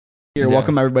Here,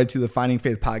 welcome everybody to the Finding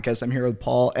Faith podcast. I'm here with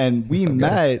Paul, and we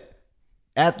met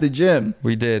at the gym.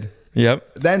 We did.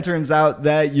 Yep. Then turns out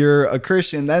that you're a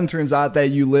Christian. Then turns out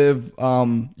that you live,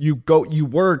 you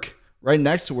work right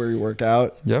next to where you work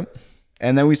out. Yep.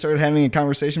 And then we started having a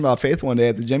conversation about faith one day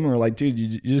at the gym, and we're like, dude,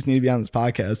 you just need to be on this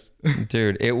podcast.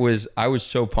 Dude, I was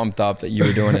so pumped up that you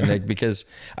were doing it, Nick, because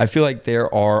I feel like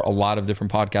there are a lot of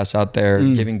different podcasts out there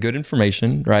giving good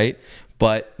information, right?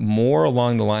 But more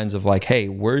along the lines of like, hey,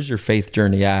 where's your faith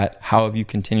journey at? How have you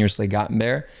continuously gotten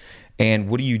there? And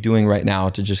what are you doing right now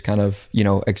to just kind of,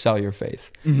 excel your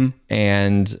faith? Mm-hmm.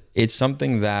 And it's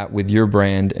something that with your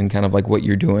brand and kind of like what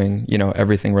you're doing,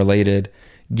 everything related,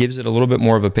 gives it a little bit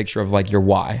more of a picture of like your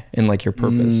why and like your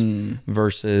purpose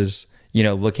versus,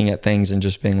 looking at things and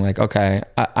just being like, okay,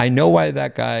 I know why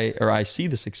that guy, or I see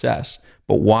the success,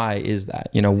 but why is that?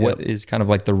 What is kind of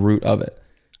like the root of it?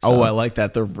 So, I like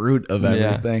that. The root of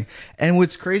everything. Yeah. And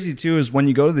what's crazy too is when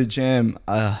you go to the gym,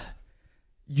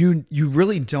 you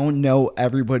really don't know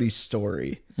everybody's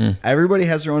story. Everybody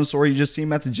has their own story. You just see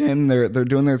them at the gym. They're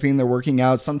doing their thing. They're working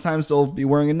out. Sometimes they'll be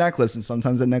wearing a necklace, and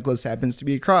sometimes the necklace happens to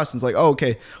be a cross. And it's like, oh,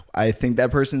 okay, I think that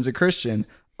person's a Christian.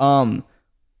 But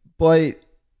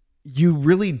you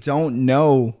really don't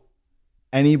know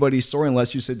anybody's story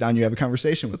unless you sit down, you have a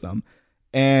conversation with them.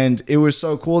 And it was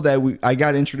so cool that I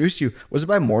got introduced to you. Was it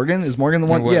by Morgan? Is Morgan the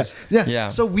one? Yeah.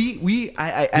 So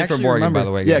I actually for Morgan, remember. By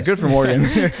the way, guys. Yeah, guys. good for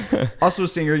Morgan. Also a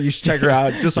singer. You should check her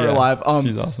out. Just on her live.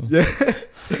 She's awesome. Yeah.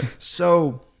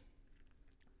 So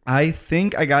I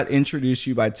think I got introduced to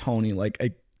you by Tony like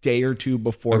a day or two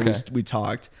before we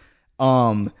talked.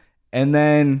 And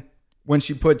then when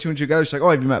she put two and two together, she's like,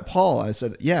 "Oh, have you met Paul?" I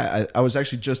said, "Yeah, I was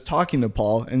actually just talking to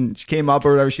Paul." And she came up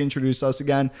or whatever. She introduced us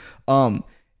again.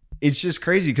 It's just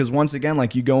crazy because once again,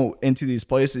 like you go into these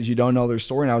places, you don't know their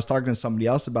story. And I was talking to somebody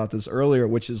else about this earlier,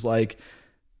 which is like,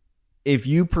 if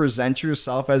you present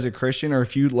yourself as a Christian or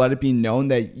if you let it be known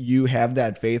that you have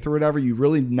that faith or whatever, you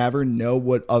really never know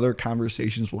what other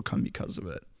conversations will come because of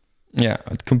it. Yeah,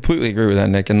 I completely agree with that,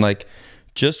 Nick. And like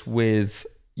just with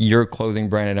your clothing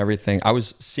brand and everything, I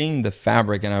was seeing the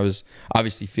fabric and I was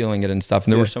obviously feeling it and stuff.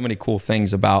 And there were so many cool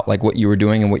things about like what you were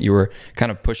doing and what you were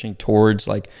kind of pushing towards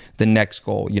like the next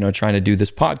goal, trying to do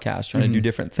this podcast, trying to do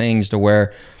different things to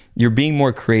where you're being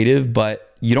more creative,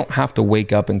 but you don't have to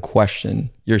wake up and question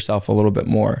yourself a little bit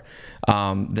more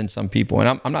than some people.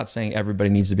 And I'm not saying everybody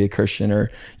needs to be a Christian or,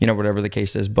 whatever the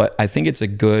case is, but I think it's a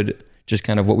good, just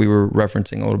kind of what we were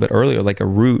referencing a little bit earlier, like a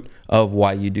root of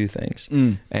why you do things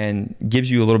and gives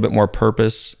you a little bit more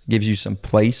purpose, gives you some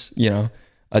place,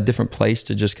 a different place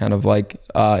to just kind of like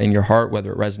in your heart,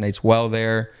 whether it resonates well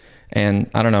there. And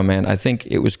I don't know, man, I think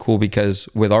it was cool because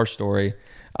with our story,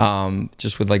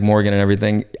 just with like Morgan and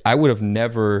everything, I would have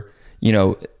never,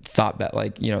 thought that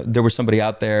like, there was somebody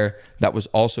out there that was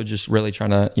also just really trying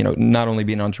to, not only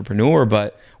be an entrepreneur,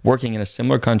 but working in a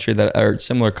similar country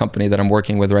similar company that I'm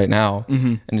working with right now.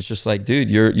 And it's just like, dude,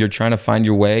 you're trying to find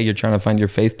your way, you're trying to find your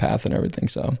faith path and everything.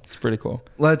 So it's pretty cool.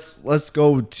 Let's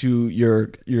go to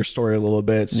your story a little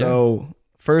bit. So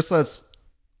first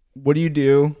what do you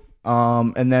do?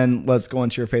 And then let's go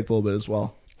into your faith a little bit as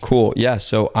well. Cool. Yeah.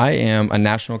 So I am a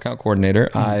national account coordinator.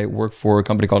 I work for a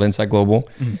company called Inside Global.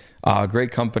 Great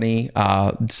company.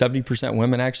 70%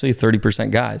 women, actually,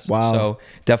 30% guys. Wow. So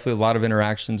definitely a lot of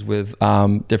interactions with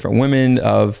different women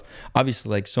of obviously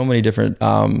like so many different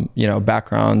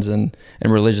backgrounds and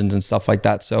religions and stuff like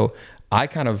that. So I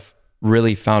kind of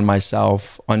really found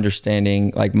myself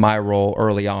understanding like my role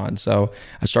early on. So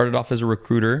I started off as a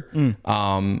recruiter,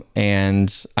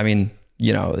 and I mean,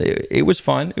 it was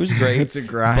fun. It was great. It's a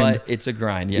grind. But it's a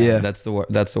grind. Yeah. That's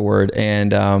the word.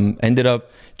 And ended up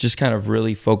just kind of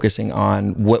really focusing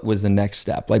on what was the next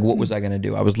step. Like, what was I going to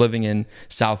do? I was living in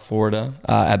South Florida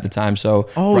at the time. So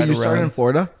you started in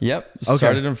Florida? Yep. Okay.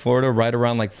 Started in Florida, right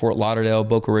around like Fort Lauderdale,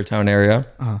 Boca Raton area.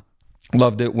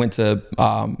 Loved it. Went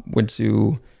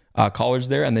to college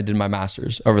there, and then did my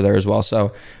master's over there as well.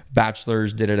 So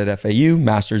bachelor's did it at FAU,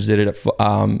 master's did it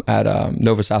at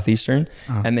Nova Southeastern,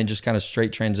 and then just kind of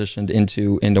straight transitioned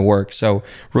into work. So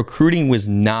recruiting was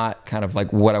not kind of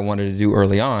like what I wanted to do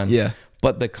early on. Yeah.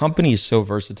 But the company is so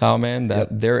versatile, man,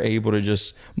 that they're able to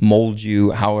just mold you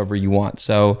however you want.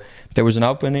 So there was an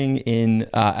opening in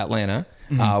Atlanta,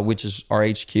 which is our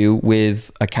HQ, with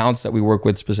accounts that we work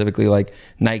with, specifically like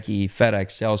Nike, FedEx,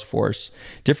 Salesforce,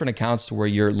 different accounts to where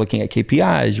you're looking at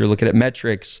KPIs, you're looking at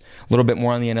metrics, a little bit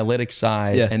more on the analytics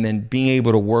side, and then being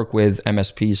able to work with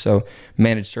MSPs, so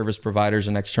managed service providers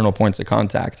and external points of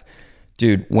contact.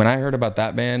 Dude, when I heard about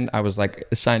that, man, I was like,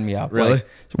 sign me up. Really? Like,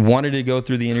 wanted to go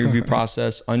through the interview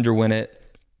process, underwent it.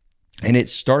 And it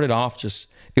started off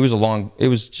it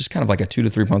was just kind of like a 2 to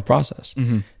 3 month process.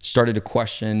 Started to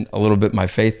question a little bit my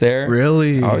faith there.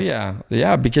 Really? Oh yeah.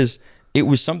 Yeah. Because it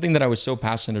was something that I was so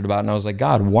passionate about. And I was like,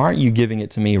 God, why aren't you giving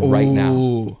it to me right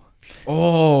now?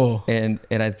 Oh. And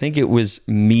I think it was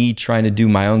me trying to do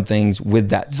my own things with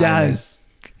that time. Yes.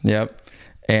 Yep.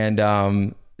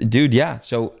 And dude, yeah.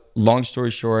 So long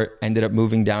story short, ended up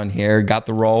moving down here, got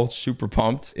the role, super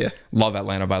pumped. Yeah. Love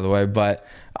Atlanta, by the way, but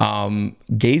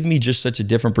gave me just such a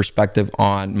different perspective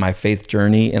on my faith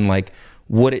journey and like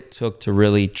what it took to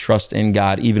really trust in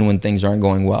God even when things aren't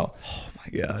going well. Oh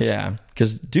my gosh. Yeah.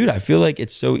 Because dude, I feel like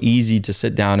it's so easy to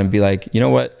sit down and be like, you know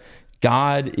what?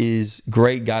 God is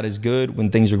great. God is good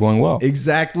when things are going well.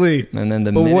 Exactly. And then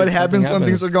but what happens when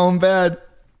things are going bad?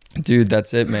 Dude,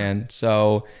 that's it, man.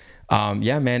 So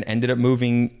yeah, man, ended up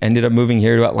moving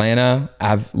here to Atlanta.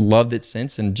 I've loved it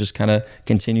since and just kind of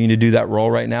continuing to do that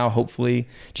role right now. Hopefully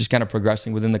just kind of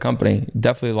progressing within the company.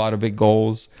 Definitely a lot of big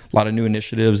goals, a lot of new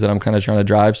initiatives that I'm kind of trying to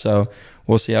drive. So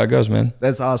we'll see how it goes, man.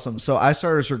 That's awesome. So I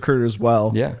started as a recruiter as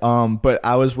well. Yeah. But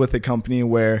I was with a company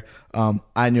where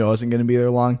I knew I wasn't going to be there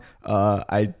long.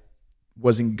 I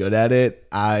wasn't good at it.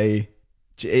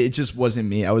 It just wasn't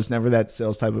me. I was never that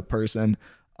sales type of person.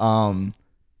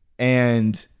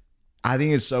 And I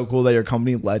think it's so cool that your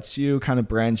company lets you kind of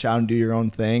branch out and do your own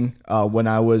thing. When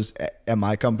I was at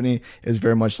my company, it's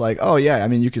very much like, oh yeah, I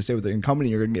mean, you can stay with the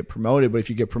company, you're going to get promoted, but if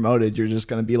you get promoted, you're just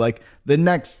going to be like the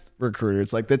next recruiter.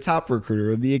 It's like the top recruiter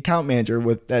or the account manager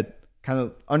with that kind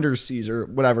of undersees or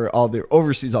whatever,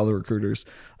 oversees all the recruiters.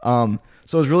 So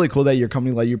it's really cool that your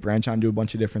company let you branch out and do a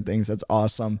bunch of different things. That's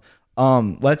awesome.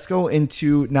 Let's go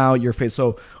into now your faith.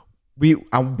 So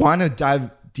I want to dive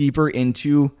deeper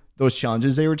into those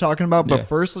challenges they were talking about. But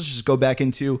first, let's just go back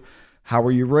into how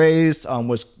were you raised?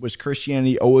 Was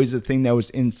Christianity always a thing that was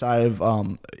inside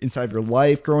of your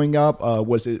life growing up?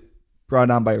 Was it brought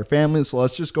on by your family? So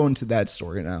let's just go into that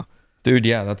story now. Dude,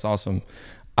 yeah, that's awesome.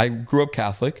 I grew up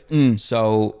Catholic.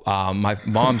 So my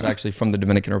mom's actually from the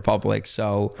Dominican Republic.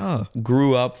 So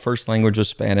grew up, first language was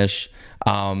Spanish.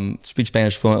 Speak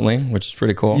Spanish fluently, which is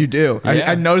pretty cool. You do.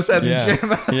 Yeah. I noticed that in the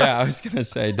gym. Yeah, I was going to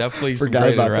say definitely some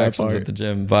great interactions at the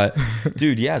gym. But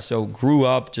dude, yeah, so grew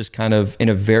up just kind of in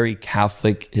a very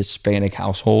Catholic Hispanic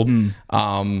household.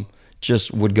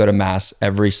 Just would go to mass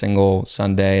every single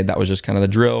Sunday. That was just kind of the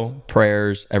drill,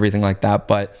 prayers, everything like that.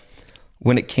 But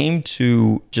when it came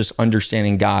to just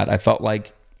understanding God, I felt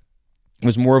like it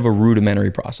was more of a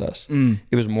rudimentary process.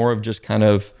 It was more of just kind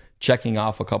of checking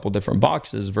off a couple different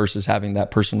boxes versus having that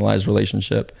personalized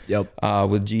relationship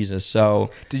with Jesus.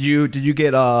 So did you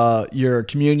get your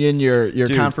communion, your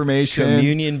confirmation?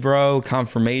 Communion, bro,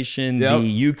 confirmation, the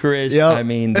Eucharist. I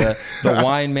mean, the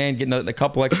wine man, getting a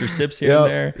couple extra sips here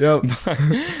and there.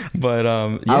 But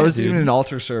I was even an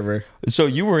altar server. So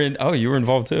you were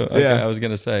involved too. Okay, I was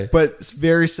gonna say. But it's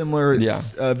very similar.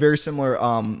 Very similar.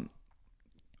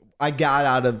 I got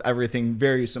out of everything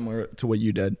very similar to what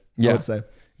you did, I would say.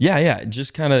 Yeah.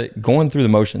 Just kind of going through the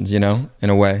motions, in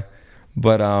a way.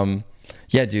 But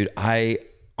yeah, dude, I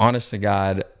honest to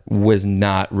God was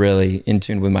not really in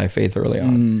tune with my faith early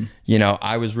on.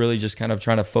 I was really just kind of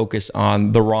trying to focus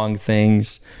on the wrong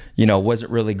things,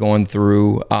 wasn't really going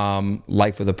through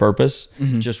life with a purpose.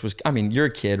 Just was, I mean, you're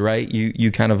a kid, right?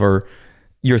 You kind of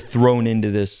you're thrown into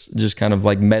this just kind of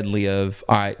like medley of,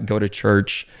 all right, go to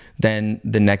church. Then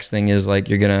the next thing is like,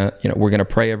 we're going to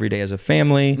pray every day as a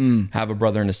family, have a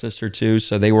brother and a sister too.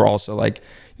 So they were also like,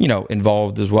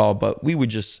 involved as well. But we would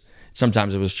just,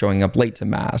 sometimes it was showing up late to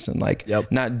mass and like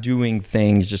not doing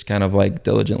things just kind of like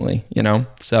diligently,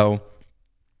 So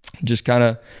just kind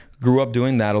of grew up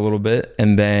doing that a little bit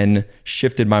and then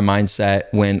shifted my mindset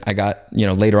when I got,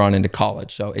 later on into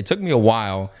college. So it took me a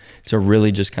while to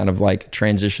really just kind of like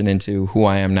transition into who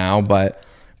I am now. But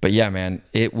yeah, man,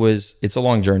 it's a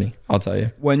long journey, I'll tell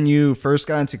you. When you first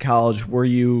got into college, were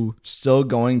you still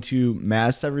going to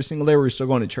mass every single day? Were you still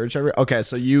going to church okay,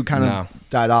 so you kind of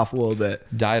died off a little bit.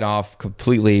 Died off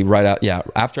completely right out. Yeah.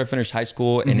 After I finished high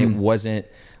school and it wasn't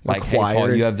like, required. Hey,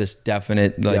 Paul, you have this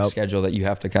definite schedule that you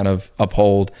have to kind of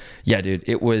uphold. Yeah, dude,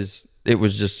 it was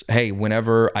just, hey,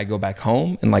 whenever I go back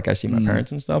home and like I see my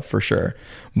parents and stuff, for sure.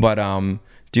 But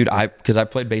dude, because I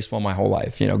played baseball my whole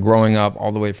life, growing up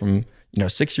all the way from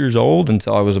 6 years old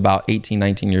until I was about 18,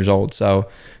 19 years old. So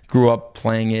grew up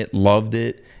playing it, loved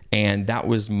it. And that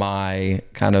was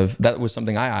that was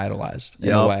something I idolized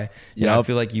in a way. You know, I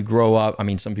feel like you grow up, I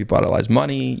mean, some people idolize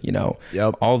money, you know,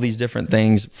 all these different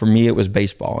things. For me, it was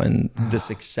baseball and the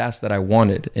success that I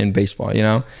wanted in baseball, you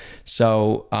know?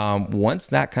 So once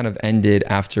that kind of ended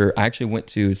after I actually went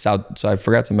to so I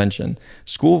forgot to mention,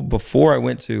 school before I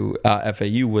went to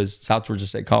FAU was South Georgia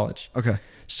State College. Okay.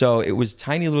 So it was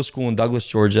tiny little school in Douglas,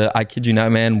 Georgia. I kid you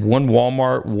not, man. One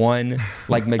Walmart, one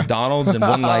like McDonald's, and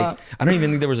one like, I don't even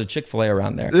think there was a Chick-fil-A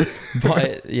around there.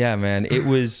 But yeah, man, it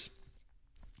was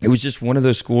just one of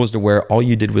those schools to where all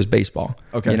you did was baseball.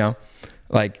 Okay. You know,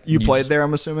 like you played there,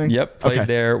 I'm assuming? Yep. Played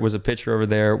there, was a pitcher over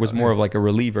there, was more of like a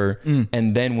reliever,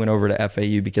 and then went over to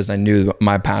FAU because I knew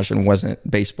my passion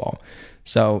wasn't baseball.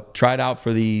 So tried out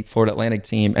for the Florida Atlantic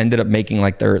team, ended up making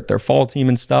like their fall team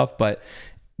and stuff, but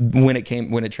when it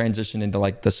transitioned into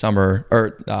like the summer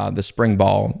or the spring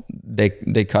ball, they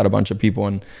cut a bunch of people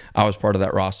and I was part of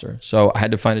that roster. So I had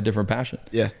to find a different passion.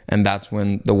 Yeah. And that's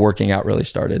when the working out really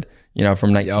started, you know,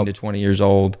 from 19 to 20 years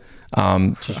old,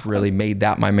 just really made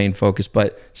that my main focus,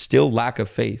 but still lack of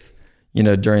faith, you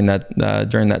know, during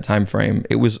that time frame.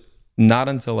 It was not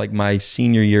until like my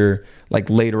senior year,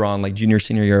 like later on, like junior,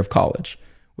 senior year of college,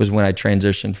 was when I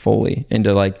transitioned fully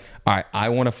into like, all right, I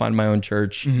want to find my own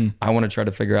church. I want to try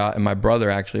to figure out. And my brother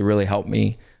actually really helped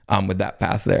me with that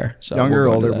path there. So younger or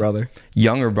older brother?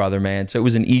 Younger brother, man. So it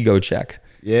was an ego check.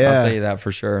 Yeah. I'll tell you that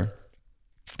for sure.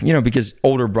 You know, because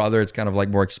older brother, it's kind of like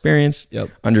more experienced,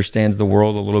 understands the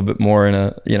world a little bit more in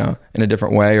a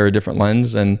different way or a different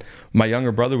lens. And my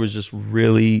younger brother was just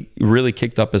really, really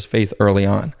kicked up his faith early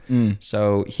on.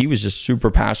 So he was just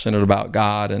super passionate about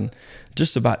God and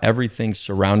just about everything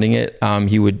surrounding it.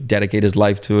 He would dedicate his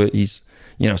life to it. He's,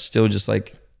 you know, still just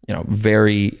like, you know,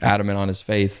 very adamant on his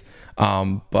faith.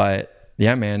 But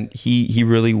yeah, man, he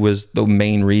really was the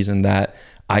main reason that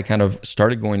I kind of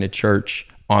started going to church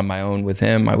on my own with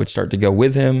him. I would start to go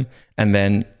with him, and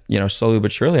then, you know, slowly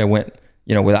but surely I went,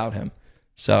 you know, without him.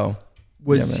 So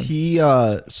was he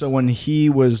so when he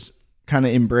was kind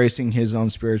of embracing his own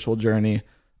spiritual journey,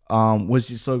 was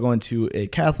he still going to a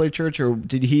Catholic church, or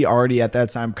did he already at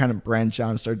that time kind of branch out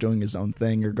and start doing his own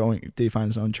thing, or did he find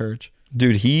his own church?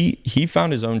 Dude, he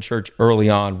found his own church early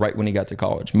on, right when he got to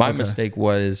college. My mistake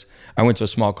was I went to a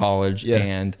small college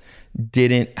and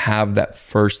didn't have that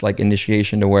first like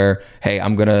initiation to where, hey,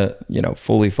 I'm gonna, you know,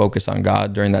 fully focus on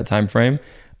God during that time frame.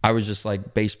 I was just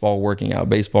like baseball working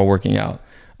out.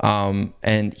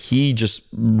 And he just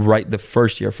the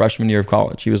first year, freshman year of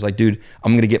college, he was like, dude,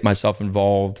 I'm gonna get myself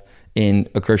involved in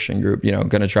a Christian group, you know,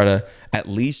 gonna try to at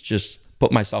least just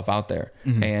put myself out there.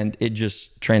 And it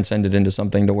just transcended into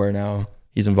something to where now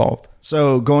he's involved.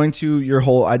 So going to your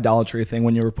whole idolatry thing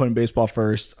when you were putting baseball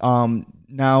first,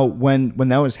 now when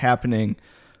that was happening,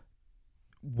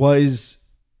 was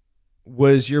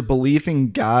your belief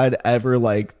in God ever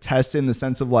like tested in the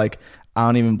sense of like, I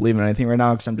don't even believe in anything right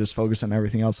now because I'm just focused on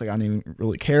everything else, like I don't even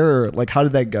really care, or like how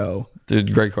did that go?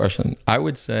 Dude, great question. I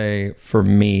would say for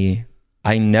me,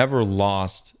 I never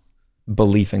lost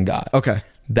belief in God. Okay.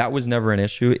 That was never an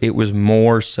issue. It was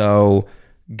more so,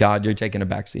 God, you're taking a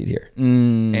backseat here,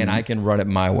 and I can run it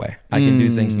my way. I can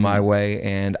do things my way,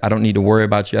 and I don't need to worry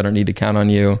about you. I don't need to count on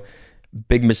you.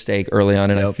 Big mistake early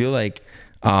on. And I feel like,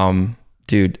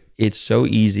 dude, it's so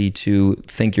easy to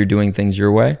think you're doing things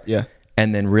your way. Yeah.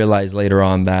 And then realize later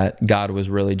on that God was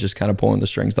really just kind of pulling the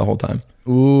strings the whole time.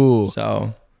 Ooh.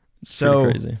 So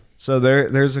pretty crazy. So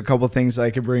there's a couple things I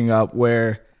could bring up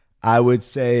where I would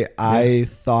say I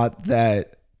thought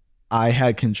that I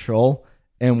had control,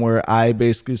 and where I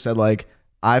basically said like,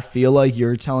 I feel like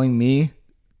you're telling me,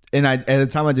 and at the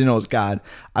time I didn't know it was God.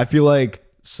 I feel like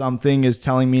something is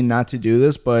telling me not to do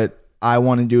this, but I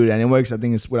want to do it anyway because I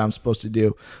think it's what I'm supposed to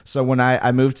do. So when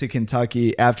I moved to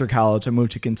Kentucky after college, I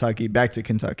moved to Kentucky, back to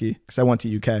Kentucky because I went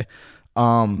to UK.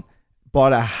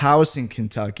 Bought a house in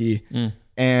Kentucky,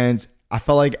 and I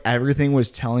felt like everything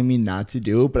was telling me not to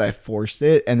do it, but I forced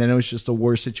it. And then it was just the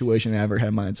worst situation I ever had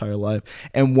in my entire life.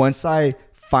 And once I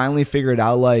finally figured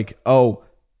out like, oh,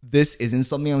 this isn't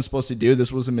something I'm supposed to do,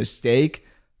 this was a mistake,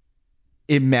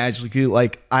 it magically,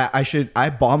 like I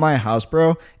bought my house,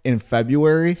 bro, in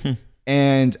February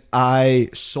and I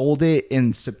sold it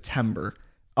in September.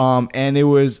 And it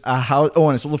was a house. Oh,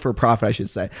 and I sold it for a profit, I should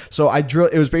say. So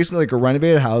it was basically like a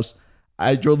renovated house.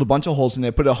 I drilled a bunch of holes in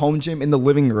it, put a home gym in the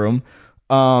living room.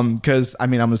 Cause I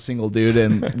mean, I'm a single dude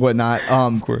and whatnot.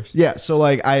 Of course. Yeah. So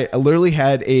like I literally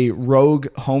had a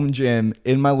rogue home gym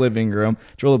in my living room,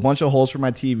 drilled a bunch of holes for my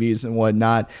TVs and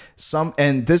whatnot.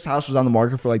 And this house was on the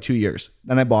market for like 2 years.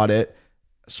 Then I bought it,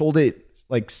 sold it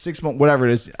like 6 months, whatever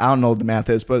it is. I don't know what the math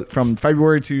is, but from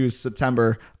February to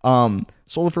September,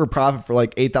 sold it for a profit for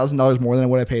like $8,000 more than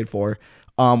what I paid for.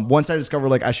 Once I discovered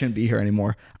like I shouldn't be here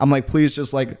anymore, I'm like, please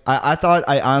just like,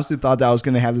 I honestly thought that I was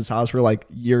going to have this house for like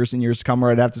years and years to come, or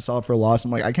I'd have to sell it for a loss.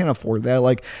 I'm like, I can't afford that.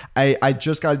 Like I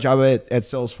just got a job at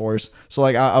Salesforce. So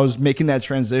like I was making that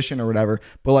transition or whatever,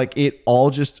 but like it all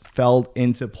just fell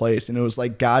into place. And it was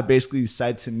like, God basically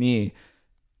said to me,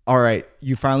 all right,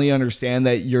 you finally understand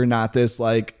that you're not this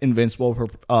like invincible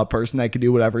person that can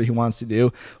do whatever he wants to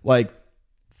do. Like,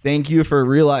 thank you for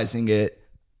realizing it.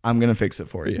 I'm going to fix it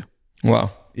for you.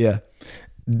 Wow. Yeah.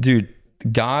 Dude,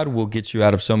 God will get you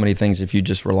out of so many things if you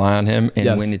just rely on him.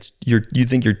 And when you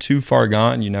think you're too far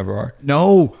gone, you never are.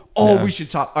 No. Oh, yeah. We should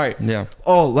talk. All right. Yeah.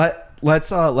 Oh,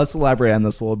 let's elaborate on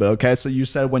this a little bit. Okay. So you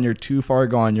said when you're too far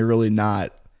gone, you're really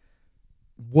not.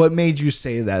 What made you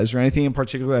say that? Is there anything in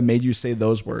particular that made you say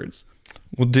those words?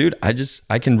 Well, dude,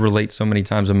 I can relate so many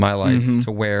times in my life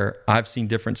to where I've seen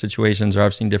different situations or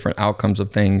I've seen different outcomes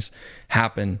of things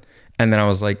happen. And then I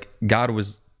was like,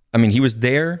 he was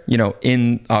there,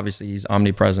 obviously he's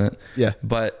omnipresent. Yeah.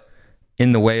 But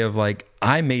in the way of like,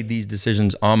 I made these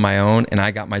decisions on my own and I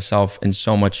got myself in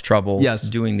so much trouble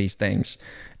doing these things.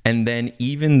 And then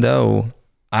even though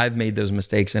I've made those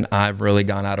mistakes and I've really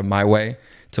gone out of my way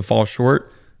to fall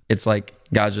short, it's like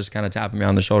God's just kind of tapping me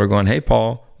on the shoulder going, hey,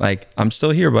 Paul, like, I'm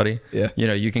still here, buddy. Yeah.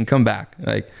 You can come back.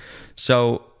 Like,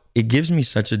 so it gives me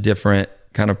such a different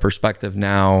kind of perspective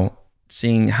now,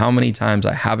 seeing how many times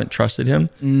I haven't trusted him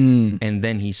and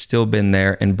then he's still been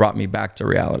there and brought me back to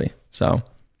reality. So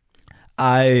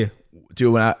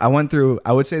when I went through,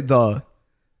 I would say the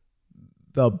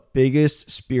biggest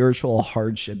spiritual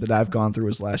hardship that I've gone through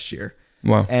was last year.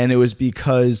 Wow. And it was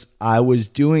because I was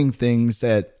doing things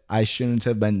that I shouldn't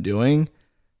have been doing,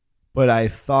 but I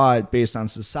thought based on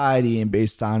society and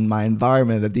based on my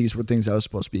environment that these were things I was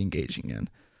supposed to be engaging in.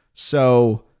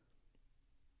 So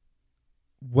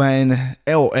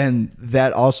and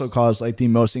that also caused like the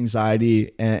most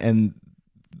anxiety and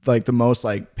like the most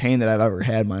like pain that I've ever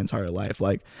had in my entire life.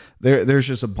 Like there's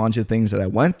just a bunch of things that I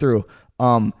went through.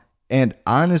 And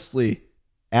honestly,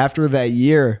 after that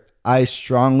year, I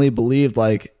strongly believed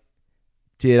like,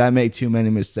 did I make too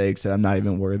many mistakes that I'm not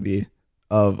even worthy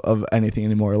of anything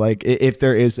anymore? Like if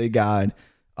there is a God,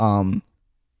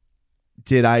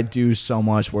 did I do so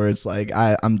much where it's like,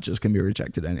 I'm just going to be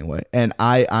rejected anyway? And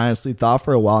I honestly thought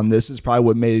for a while, and this is probably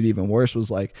what made it even worse,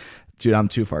 was like, dude, I'm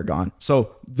too far gone.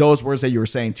 So those words that you were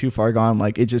saying, too far gone,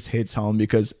 like it just hits home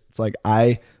because it's like,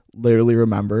 I literally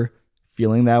remember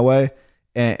feeling that way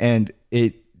and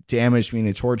it damaged me and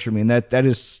it tortured me. And that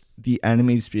is the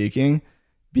enemy speaking,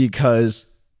 because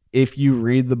if you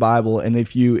read the Bible and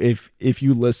if you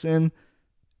listen,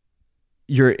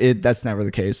 that's never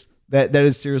the case. That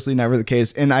is seriously never the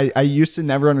case. And I used to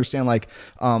never understand like,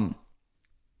 and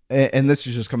this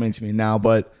is just coming to me now,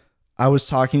 but I was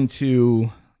talking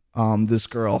to this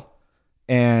girl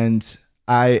and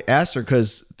I asked her,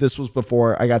 because this was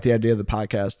before I got the idea of the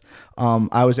podcast.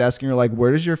 I was asking her like,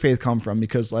 where does your faith come from?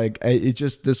 Because like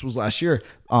this was last year.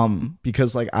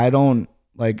 Because like I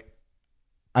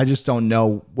just don't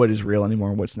know what is real anymore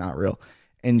and what's not real.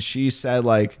 And she said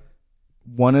like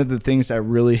one of the things that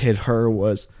really hit her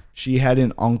was she had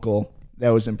an uncle that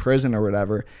was in prison or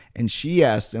whatever. And she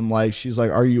asked him like, she's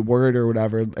like, are you worried or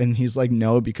whatever? And he's like,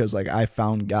 no, because like I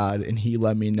found God and he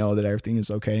let me know that everything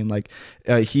is okay. And like,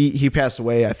 he passed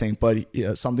away, I think, but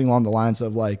something along the lines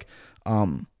of like,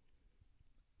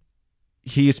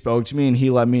 he spoke to me and he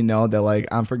let me know that like,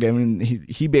 I'm forgiven.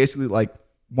 He basically like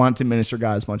wanted to minister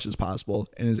God as much as possible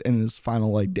in his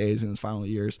final like days, in his final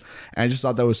years. And I just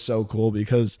thought that was so cool,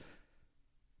 because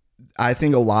I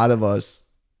think a lot of us,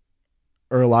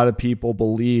 or a lot of people,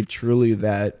 believe truly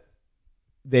that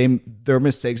their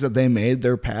mistakes that they made,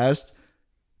 their past,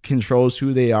 controls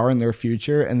who they are in their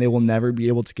future, and they will never be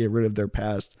able to get rid of their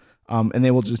past. And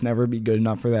they will just never be good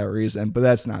enough for that reason. But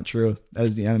that's not true. That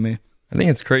is the enemy. I think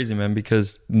it's crazy, man,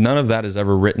 because none of that is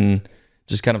ever written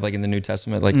just kind of like in the New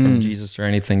Testament, like from Jesus or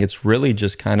anything. It's really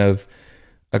just kind of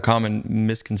a common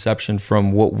misconception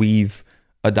from what we've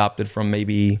adopted from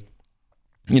maybe,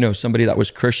 somebody that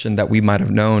was Christian that we might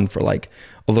have known for like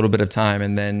a little bit of time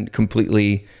and then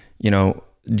completely,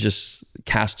 just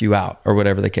cast you out or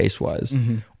whatever the case was.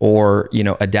 Or,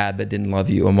 a dad that didn't love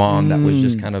you, a mom that was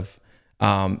just kind of,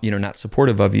 not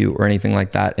supportive of you or anything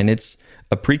like that. And it's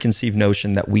a preconceived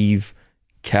notion that we've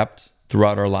kept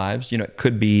throughout our lives. It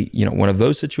could be, one of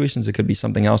those situations, it could be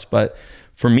something else. But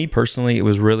for me personally, it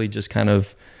was really just kind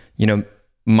of,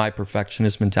 my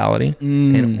perfectionist mentality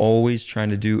and always trying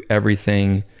to do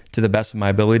everything to the best of my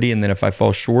ability. And then if I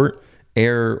fall short,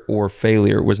 error or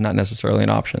failure was not necessarily an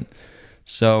option.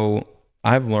 So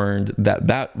I've learned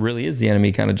that really is the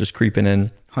enemy kind of just creeping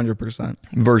in 100%.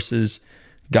 versus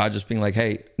God just being like,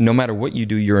 hey, no matter what you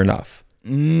do, you're enough.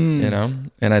 You know?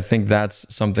 And I think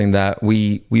that's something that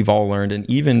we've all learned. And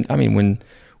even, I mean,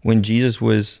 when Jesus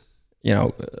was, you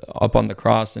know, up on the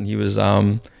cross and he was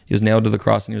nailed to the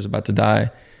cross and he was about to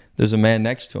die, there's a man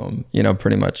next to him, you know,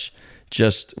 pretty much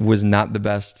just was not the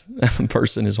best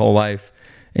person his whole life.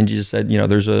 And Jesus said, you know,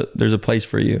 there's a place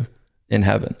for you in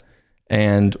heaven.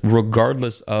 And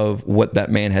regardless of what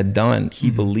that man had done, he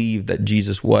believed that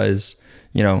Jesus was,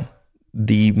 you know,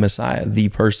 the Messiah, the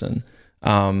person.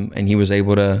 And he was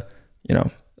able to, you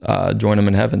know, join him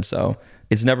in heaven. So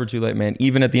it's never too late, man.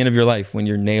 Even at the end of your life, when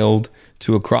you're nailed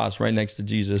to a cross right next to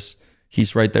Jesus,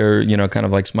 he's right there, you know, kind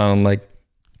of like smiling, like,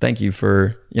 thank you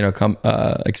for, you know,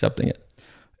 accepting it.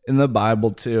 In the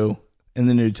Bible too, in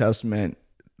the New Testament,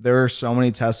 there are so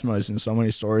many testimonies and so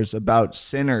many stories about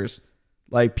sinners,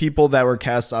 like people that were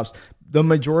cast offs. The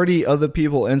majority of the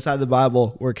people inside the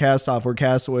Bible were cast off, were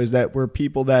castaways, that were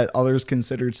people that others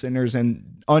considered sinners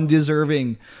and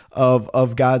undeserving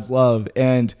of God's love.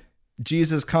 And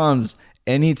Jesus comes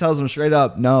and he tells them straight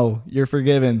up, no, you're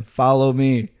forgiven. Follow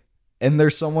me. And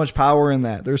there's so much power in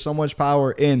that. There's so much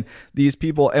power in these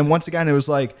people. And once again, it was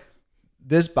like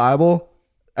this Bible,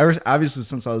 obviously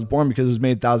since I was born, because it was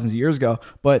made thousands of years ago,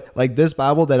 but like this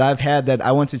Bible that I've had, that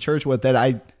I went to church with, that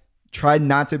I tried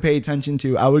not to pay attention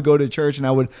to. I would go to church and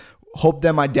I would hope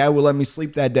that my dad would let me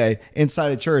sleep that day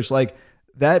inside of church. Like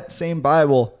that same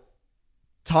Bible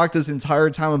talked this entire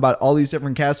time about all these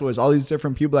different castaways, all these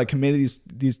different people that committed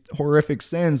these horrific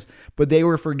sins, but they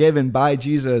were forgiven by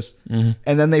Jesus. And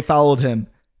then they followed him.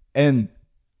 And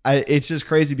it's just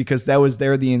crazy because that was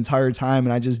there the entire time.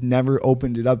 And I just never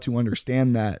opened it up to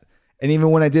understand that. And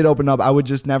even when I did open up,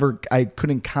 I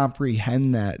couldn't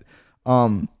comprehend that.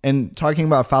 And talking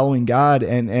about following God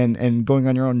and going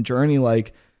on your own journey,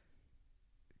 like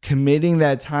committing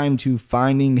that time to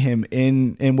finding him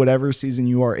in whatever season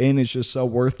you are in is just so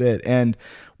worth it. And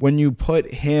when you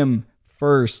put him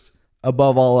first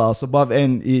above all else,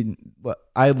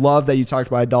 I love that you talked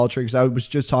about idolatry, because I was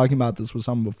just talking about this with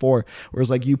someone before, where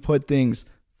it's like you put things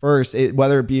first,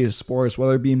 whether it be sports,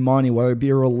 whether it be money, whether it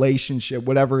be a relationship,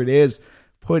 whatever it is,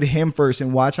 put him first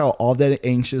and watch how all that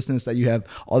anxiousness that you have,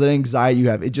 all that anxiety you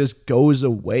have, it just goes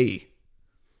away.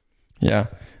 Yeah.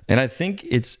 And I think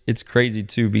it's crazy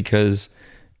too, because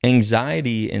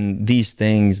anxiety and these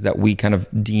things that we kind of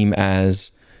deem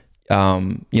as,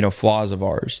 you know, flaws of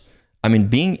ours. I mean,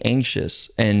 being anxious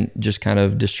and just kind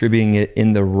of distributing it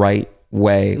in the right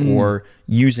way or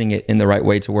using it in the right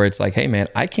way to where it's like, hey man,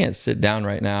 I can't sit down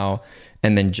right now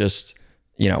and then just,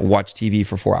 you know, watch TV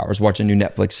for 4 hours, watch a new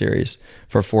Netflix series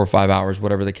for 4 or 5 hours,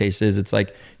 whatever the case is. It's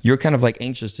like, you're kind of like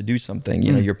anxious to do something,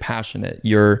 you know, you're passionate,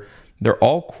 they're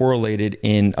all correlated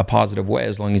in a positive way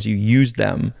as long as you use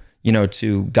them, you know,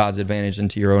 to God's advantage and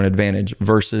to your own advantage,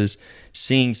 versus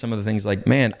seeing some of the things like,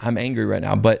 man, I'm angry right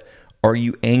now, but are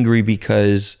you angry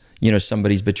because, you know,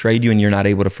 somebody's betrayed you and you're not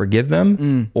able to forgive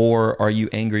them? Or are you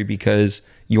angry because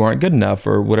you aren't good enough,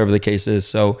 or whatever the case is?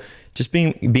 So just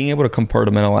being able to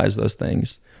compartmentalize those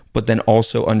things, but then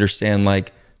also understand,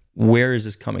 like, where is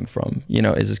this coming from? You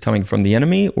know, is this coming from the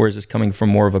enemy, or is this coming from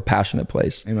more of a passionate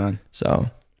place? Amen. So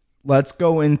let's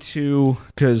go into,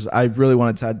 because I really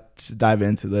wanted to dive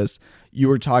into this. You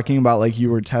were talking about, like, you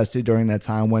were tested during that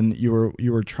time when you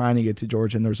were trying to get to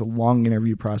Georgia, and there's a long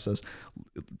interview process.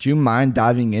 Do you mind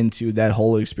diving into that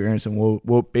whole experience and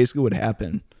what basically would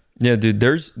happen? Yeah, dude,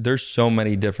 there's so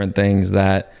many different things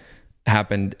that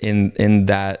happened in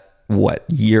that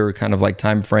year kind of like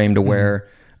time frame, to where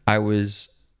I was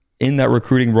in that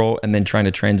recruiting role and then trying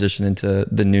to transition into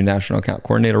the new national account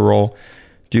coordinator role.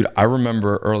 Dude, I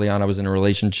remember early on I was in a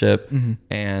relationship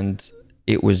and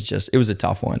it was a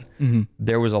tough one.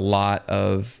 There was a lot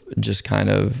of just kind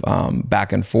of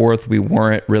back and forth. We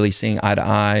weren't really seeing eye to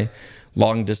eye.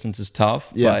 Long distance is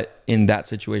tough, but in that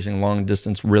situation, long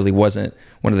distance really wasn't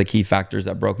one of the key factors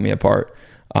that broke me apart.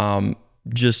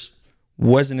 Just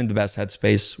wasn't in the best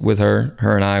headspace with her.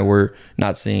 Her and I were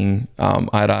not seeing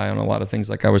eye to eye on a lot of things,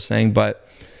 like I was saying. But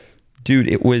dude,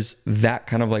 it was that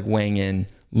kind of like weighing in,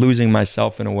 losing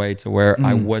myself in a way to where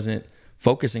I wasn't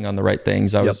focusing on the right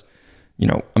things. I was, you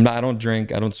know, I don't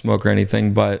drink, I don't smoke or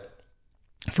anything, but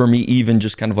for me, even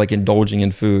just kind of like indulging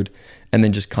in food and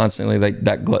then just constantly like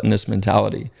that gluttonous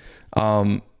mentality.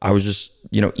 I was just,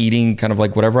 you know, eating kind of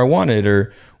like whatever I wanted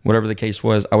or whatever the case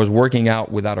was. I was working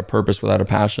out without a purpose, without a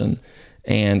passion.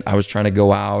 And I was trying to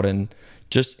go out and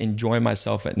just enjoy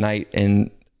myself at night and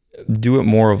do it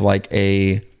more of like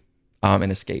an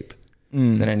escape.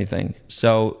 than anything.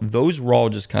 So those were all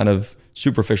just kind of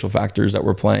superficial factors that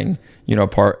were playing, a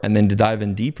part. And then to dive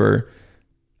in deeper,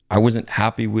 I wasn't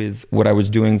happy with what I was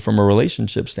doing from a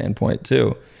relationship standpoint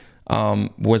too.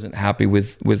 Wasn't happy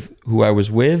with who I was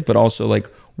with, but also like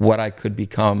what I could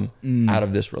become out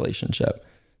of this relationship.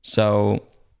 So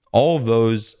all of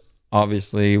those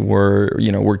obviously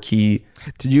were key.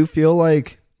 Did you feel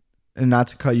like, and not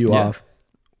to cut you off,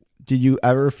 did you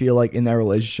ever feel like in that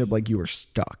relationship, like you were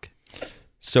stuck?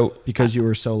 So because you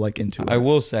were so like into it. I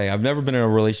will say I've never been in a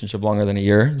relationship longer than a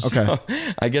year. Okay. So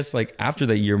I guess like after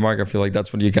the year mark, I feel like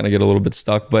that's when you kind of get a little bit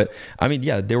stuck. But I mean,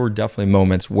 yeah, there were definitely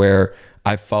moments where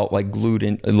I felt like glued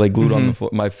on the floor.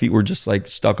 My feet were just like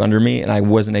stuck under me and I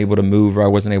wasn't able to move, or I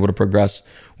wasn't able to progress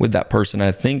with that person.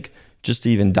 I think just to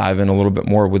even dive in a little bit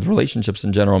more with relationships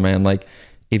in general, man, like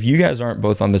if you guys aren't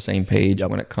both on the same page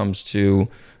when it comes to,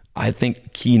 I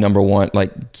think key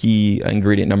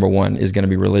ingredient number one is going to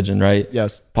be religion, right?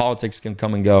 Yes. Politics can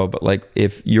come and go, but like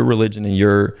if your religion and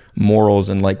your morals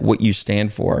and like what you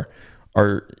stand for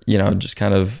are, just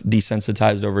kind of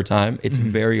desensitized over time, it's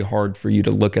very hard for you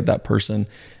to look at that person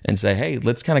and say, hey,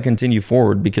 let's kind of continue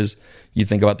forward, because you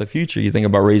think about the future, you think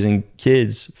about raising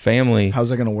kids, family. How's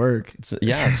that going to work? So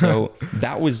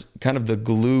that was kind of the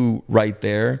glue right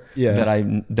there that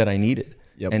I needed.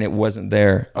 Yep. And it wasn't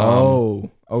there.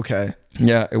 Okay.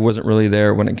 Yeah, it wasn't really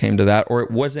there when it came to that, or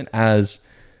it wasn't as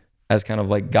kind of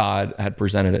like God had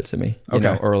presented it to me,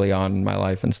 early on in my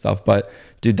life and stuff. But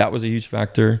dude, that was a huge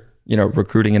factor,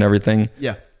 recruiting and everything.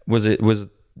 Yeah. Was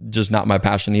just not my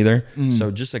passion either. So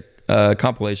just a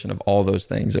compilation of all those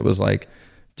things. It was like,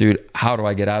 dude, how do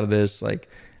I get out of this? Like,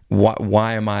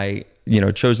 why am I,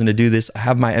 chosen to do this? I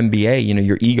have my MBA,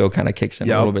 your ego kind of kicks in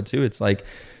a little bit too. It's like,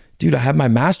 dude, I have my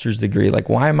master's degree. Like,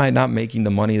 why am I not making the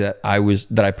money that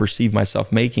I perceive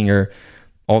myself making, or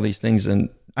all these things? And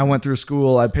I went through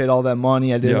school. I paid all that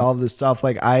money. I did all this stuff.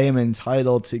 Like, I am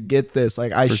entitled to get this.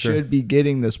 Like, I should be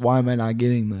getting this. Why am I not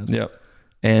getting this? Yep.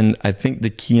 And I think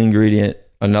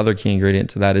another key ingredient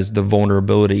to that is the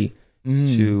vulnerability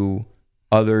to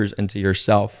others and to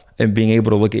yourself, and being able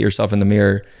to look at yourself in the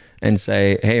mirror and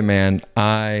say, hey man,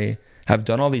 I have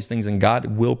done all these things and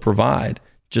God will provide.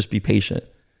 Just be patient.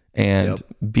 And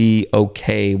be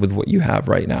okay with what you have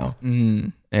right now.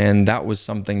 And that was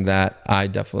something that I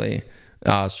definitely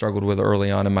struggled with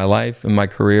early on in my life, in my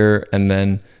career. And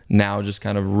then now just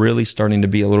kind of really starting to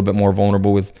be a little bit more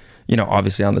vulnerable with,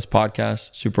 obviously on this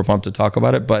podcast, super pumped to talk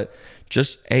about it, but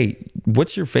just, hey,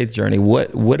 what's your faith journey?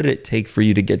 What did it take for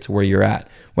you to get to where you're at?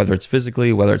 Whether it's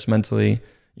physically, whether it's mentally,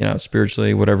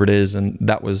 spiritually, whatever it is. And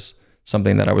that was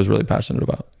something that I was really passionate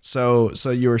about. So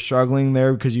you were struggling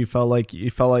there because you felt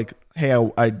like, hey,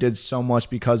 I did so much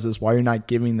because of this. Why you're not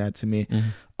giving that to me?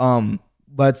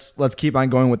 Let's keep on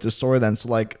going with the story then. So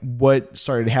like, what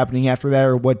started happening after that,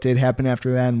 or what did happen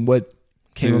after that, and what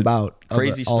came about?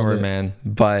 Crazy story, man.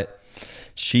 But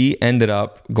she ended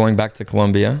up going back to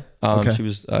Colombia. She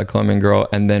was a Colombian girl,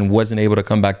 and then wasn't able to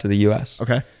come back to the US.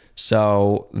 Okay.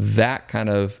 So that kind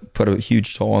of put a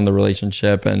huge toll on the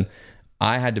relationship, and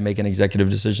I had to make an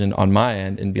executive decision on my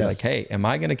end and be like, hey, am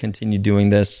I going to continue doing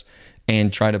this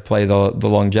and try to play the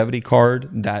longevity card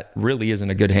that really isn't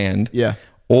a good hand? Yeah.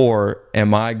 Or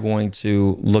am I going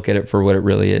to look at it for what it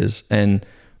really is and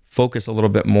focus a little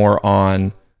bit more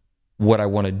on what I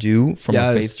want to do from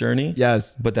a faith journey?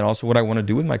 Yes. But then also what I want to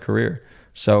do with my career.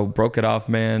 So broke it off,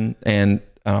 man. And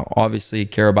obviously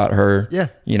care about her,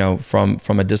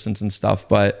 from a distance and stuff.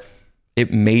 But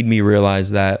it made me realize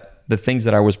that the things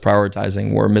that I was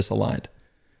prioritizing were misaligned.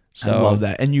 So I love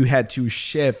that. And you had to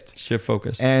shift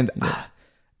focus. And I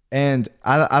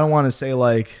don't want to say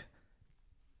like,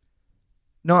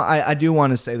 no, I do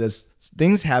want to say this.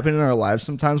 Things happen in our lives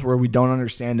sometimes where we don't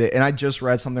understand it. And I just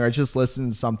read something, I just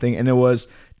listened to something, and it was,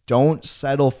 don't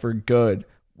settle for good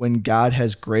when God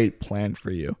has great plan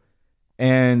for you.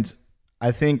 And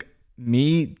I think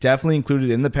me definitely included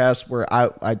in the past, where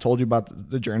I told you about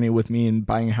the journey with me and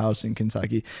buying a house in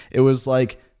Kentucky. It was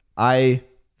like I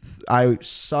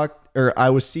sucked, or I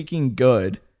was seeking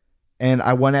good and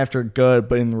I went after good,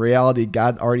 but in reality,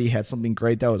 God already had something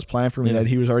great that was planned for me, that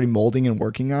he was already molding and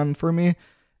working on for me.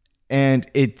 And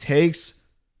it takes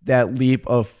that leap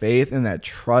of faith and that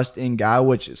trust in God,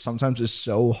 which sometimes is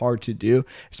so hard to do,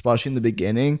 especially in the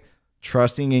beginning,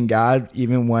 trusting in God,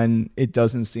 even when it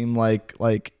doesn't seem like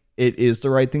it is the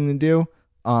right thing to do.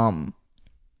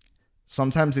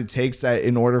 Sometimes it takes that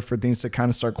in order for things to kind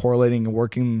of start correlating and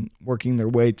working their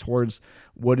way towards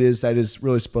what is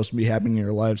really supposed to be happening in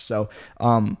your life. So,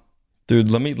 dude,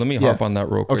 let me hop on that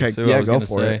real quick too. Yeah, I was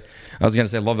gonna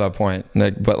say, I love that point,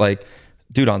 Nick, but like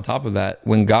dude, on top of that,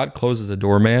 when God closes a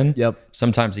door, man, Yep.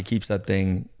 sometimes he keeps that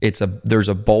thing, there's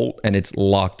a bolt and it's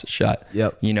locked shut.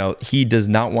 Yep. You know, he does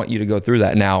not want you to go through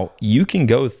that. Now, you can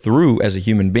go through as a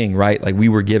human being, right? Like we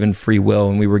were given free will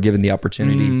and we were given the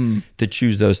opportunity to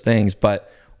choose those things.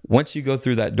 But once you go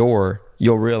through that door,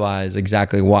 you'll realize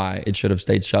exactly why it should have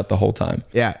stayed shut the whole time.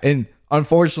 Yeah. And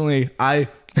unfortunately, I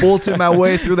bolted my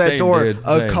way through that door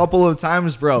a couple of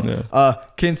times, bro. Yeah.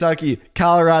 Kentucky,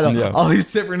 Colorado, all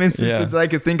these different instances that I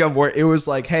could think of where it was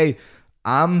like, hey,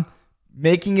 I'm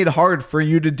making it hard for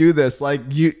you to do this. Like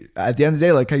you, at the end of the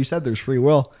day, like how you said, there's free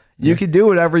will. You can do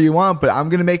whatever you want, but I'm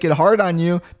going to make it hard on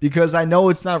you because I know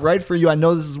it's not right for you. I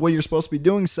know this is what you're supposed to be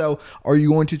doing. So are you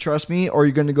going to trust me or are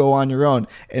you going to go on your own?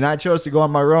 And I chose to go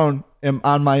on my own.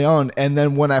 And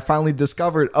then when I finally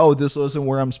discovered, oh, this wasn't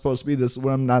where I'm supposed to be. This is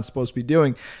what I'm not supposed to be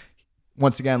doing.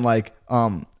 Once again, like,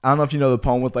 I don't know if you know the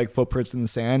poem with like footprints in the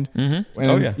sand. Mm-hmm.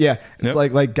 It's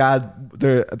like God,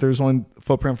 there's one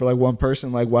footprint for like one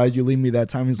person. Like, why did you leave me that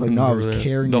time? He's like, no, I was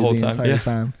carrying you the entire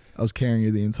time. I was carrying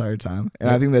you the entire time. And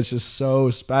I think that's just so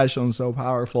special and so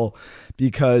powerful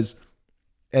because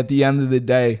at the end of the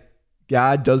day,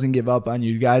 God doesn't give up on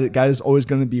you. God is always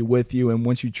going to be with you. And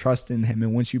once you trust in him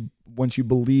and once you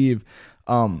believe,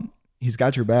 he's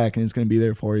got your back and he's going to be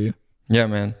there for you. Yeah,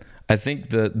 man. I think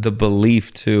the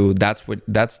belief too, that's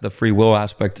the free will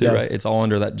aspect too, right? It's all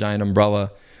under that giant umbrella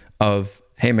of,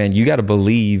 hey man, you got to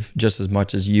believe just as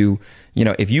much as you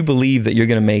know, if you believe that you're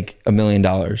going to make $1 million,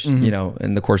 you know,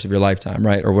 in the course of your lifetime,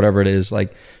 right? Or whatever it is,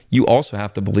 like you also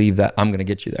have to believe that I'm going to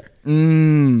get you there.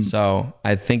 So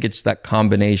I think it's that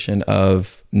combination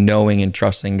of knowing and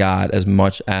trusting God as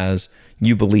much as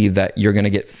you believe that you're going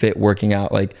to get fit working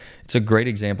out. Like it's a great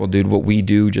example, dude, what we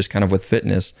do just kind of with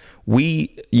fitness.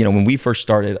 We, you know, when we first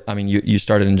started, I mean, you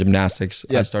started in gymnastics,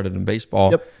 I started in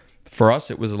baseball. For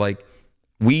us, it was like,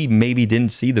 we maybe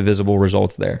didn't see the visible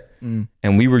results there.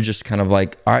 And we were just kind of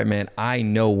like, all right, man, I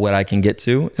know what I can get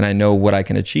to and I know what I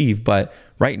can achieve. But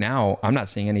right now I'm not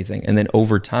seeing anything. And then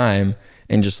over time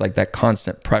and just like that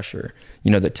constant pressure, you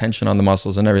know, the tension on the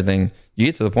muscles and everything, you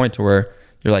get to the point to where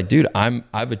you're like, dude,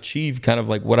 I've achieved kind of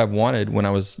like what I've wanted when I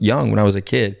was young, when I was a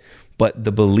kid. But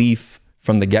the belief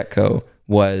from the get-go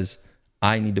was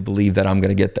I need to believe that I'm going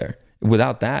to get there.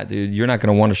 Without that, dude, you're not going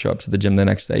to want to show up to the gym the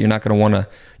next day. You're not going to want to,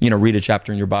 you know, read a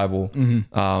chapter in your Bible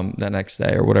the next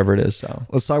day or whatever it is. So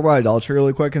let's talk about idolatry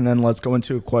really quick, and then let's go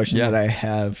into a question that I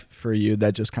have for you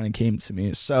that just kind of came to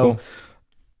me. So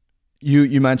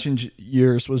you mentioned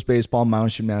yours was baseball, mine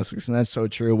was gymnastics, and that's so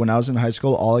true. When I was in high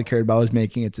school, all I cared about was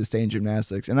making it to stay in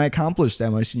gymnastics, and I accomplished that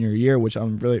my senior year, which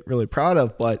I'm really, really proud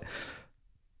of. But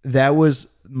that was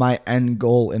my end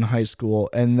goal in high school.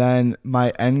 And then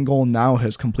my end goal now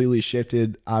has completely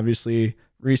shifted. Obviously,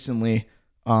 recently,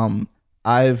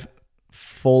 I've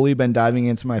fully been diving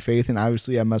into my faith, and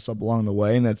obviously I messed up along the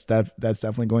way, and that's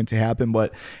definitely going to happen.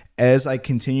 But as I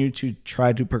continue to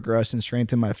try to progress and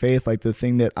strengthen my faith, like the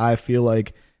thing that I feel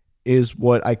like is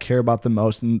what I care about the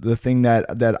most, and the thing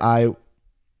that I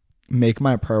make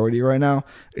my priority right now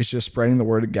is just spreading the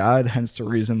word of God. Hence the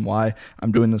reason why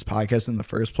I'm doing this podcast in the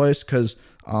first place, because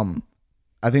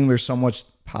I think there's so much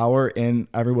power in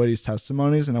everybody's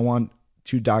testimonies, and I want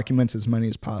to document as many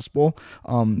as possible.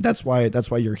 That's why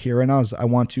you're here right now, is I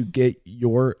want to get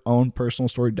your own personal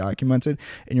story documented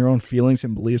and your own feelings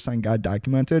and beliefs on God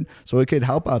documented, so it could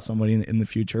help out somebody in the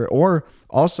future. Or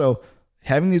also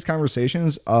having these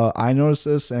conversations, I notice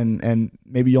this, and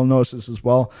maybe you'll notice this as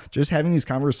well. Just having these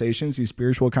conversations, these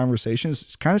spiritual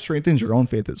conversations, kind of strengthens your own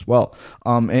faith as well.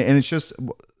 And it's just,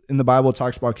 in the Bible, it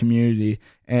talks about community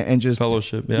and just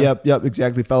fellowship. Yep,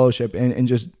 exactly, fellowship, and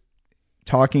just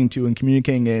talking to and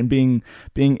communicating and being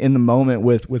in the moment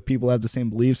with people that have the same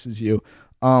beliefs as you.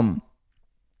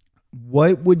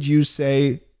 What would you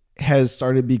say has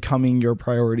started becoming your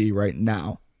priority right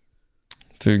now?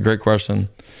 Dude, great question.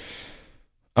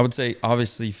 I would say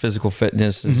obviously physical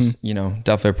fitness is, you know,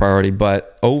 definitely a priority,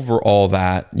 but overall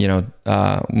that, you know,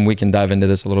 we can dive into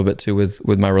this a little bit too with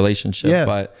my relationship,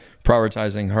 but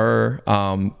prioritizing her,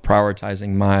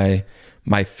 prioritizing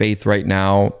my faith right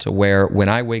now, to where when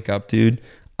I wake up, dude,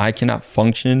 I cannot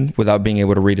function without being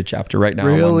able to read a chapter right now.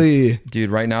 Really?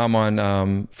 Right now I'm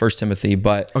on 1 Timothy,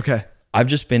 but okay, I've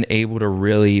just been able to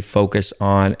really focus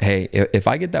on, hey, if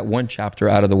I get that one chapter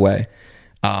out of the way,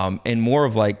 and more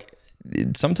of like,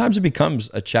 sometimes it becomes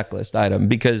a checklist item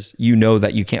because you know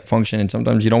that you can't function, and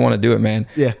sometimes you don't want to do it, man.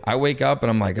 Yeah. I wake up and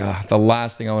I'm like, the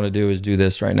last thing I want to do is do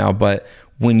this right now. But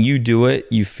when you do it,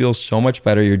 you feel so much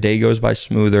better. Your day goes by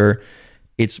smoother.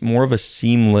 It's more of a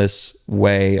seamless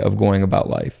way of going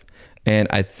about life. And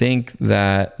I think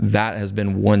that has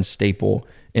been one staple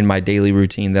in my daily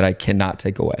routine that I cannot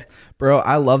take away. Bro,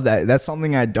 I love that. That's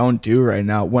something I don't do right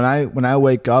now. When I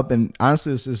wake up, and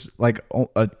honestly, this is like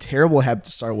a terrible habit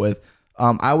to start with.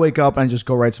 I wake up and I just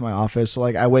go right to my office. So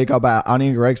like I wake up I don't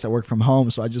even get ready because I work from home.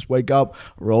 So I just wake up,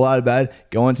 roll out of bed,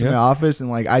 go into my office,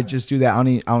 and like I just do that. I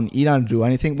don't eat, I don't do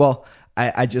anything. Well,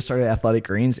 I just started Athletic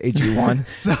Greens, AG1.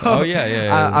 So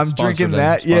I'm drinking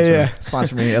that.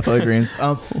 Sponsor me, Athletic Greens.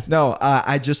 No,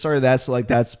 I just started that. So like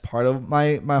that's part of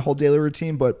my whole daily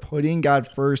routine. But putting God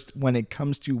first when it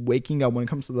comes to waking up, when it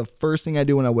comes to the first thing I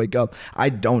do when I wake up, I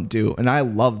don't do. And I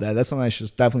love that. That's something I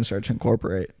should definitely start to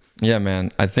incorporate. Yeah,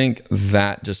 man. I think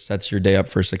that just sets your day up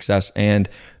for success. And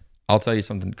I'll tell you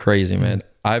something crazy, man.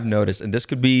 I've noticed, and this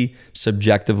could be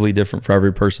subjectively different for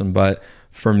every person, but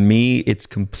for me, it's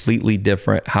completely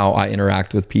different how I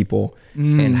interact with people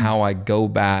and how I go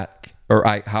back, or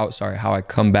how I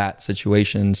combat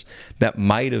situations that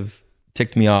might have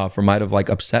ticked me off or might have like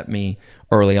upset me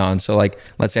early on. So like,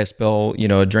 let's say I spill,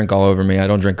 a drink all over me. I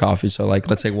don't drink coffee. So like,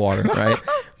 let's say water, right?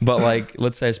 But like,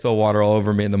 let's say I spill water all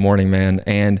over me in the morning, man.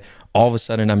 And all of a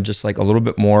sudden I'm just like a little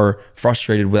bit more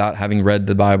frustrated without having read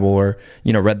the Bible or,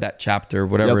 read that chapter,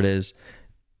 whatever it is.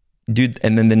 Dude,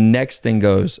 and then the next thing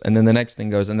goes, and then the next thing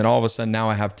goes. And then all of a sudden now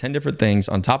I have 10 different things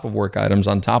on top of work items,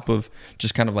 on top of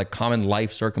just kind of like common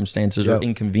life circumstances or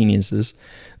inconveniences.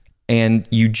 And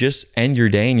you just end your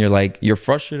day and you're like, you're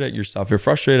frustrated at yourself. You're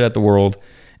frustrated at the world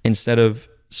instead of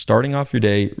starting off your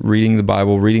day, reading the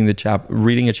Bible, reading a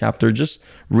chapter, just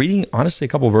reading honestly a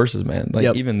couple verses, man.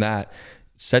 Like even that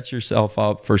sets yourself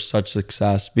up for such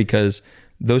success because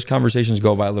those conversations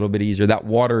go by a little bit easier. That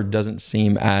water doesn't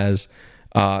seem as,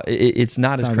 it's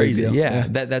not as crazy.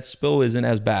 That spill isn't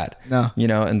as bad,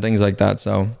 and things like that.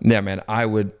 So yeah, man, I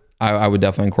would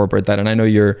definitely incorporate that. And I know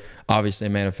you're obviously a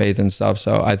man of faith and stuff.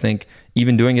 So I think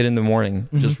even doing it in the morning,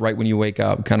 just right when you wake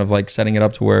up, kind of like setting it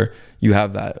up to where you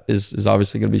have that is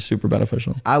obviously going to be super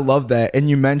beneficial. I love that. And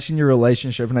you mentioned your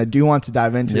relationship, and I do want to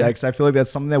dive into that because I feel like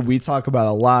that's something that we talk about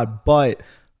a lot, but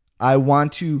I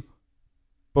want to,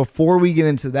 before we get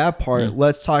into that part,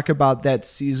 let's talk about that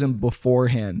season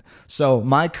beforehand. So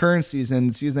my current season,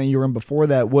 the season that you were in before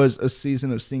that, was a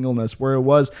season of singleness where it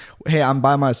was, hey, I'm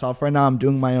by myself right now. I'm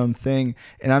doing my own thing.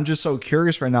 And I'm just so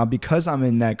curious right now because I'm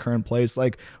in that current place.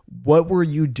 Like, what were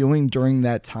you doing during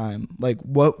that time? Like,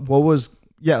 what were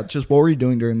you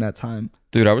doing during that time?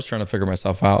 Dude, I was trying to figure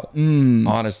myself out.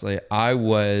 Honestly, I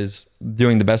was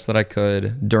doing the best that I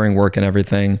could during work and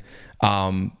everything.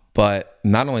 But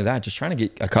not only that, just trying to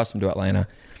get accustomed to Atlanta.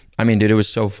 I mean, dude, it was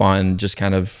so fun just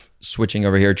kind of switching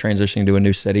over here, transitioning to a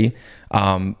new city.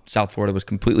 South Florida was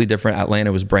completely different.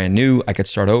 Atlanta was brand new. I could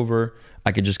start over.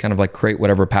 I could just kind of like create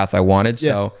whatever path I wanted.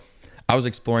 Yeah. So I was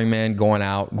exploring, man, going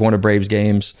out, going to Braves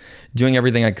games, doing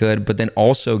everything I could, but then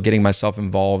also getting myself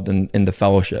involved in the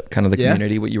fellowship, kind of the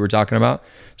community, what you were talking about.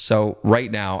 So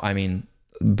right now, I mean,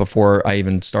 before I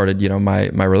even started, my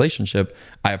relationship,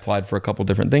 I applied for a couple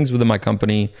different things within my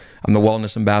company. I'm the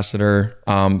wellness ambassador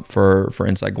for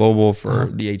Insight Global, for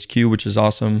the HQ, which is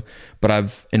awesome. But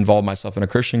I've involved myself in a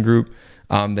Christian group.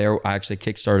 There, I actually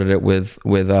kickstarted it with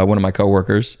one of my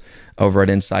coworkers over at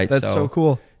Insight. That's so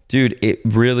cool. Dude, it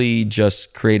really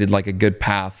just created like a good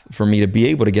path for me to be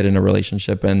able to get in a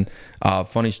relationship. And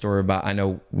funny story about, I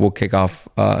know we'll kick off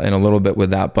in a little bit with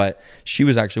that, but she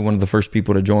was actually one of the first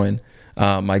people to join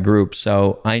my group.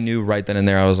 So I knew right then and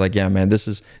there, I was like, yeah, man, this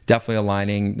is definitely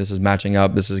aligning. This is matching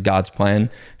up. This is God's plan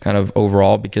kind of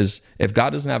overall, because if God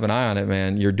doesn't have an eye on it,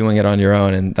 man, you're doing it on your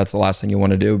own. And that's the last thing you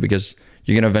want to do because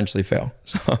you're going to eventually fail.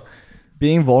 So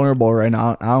being vulnerable right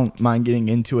now, I don't mind getting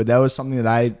into it. That was something that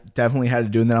I definitely had to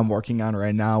do and that I'm working on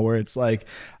right now, where it's like,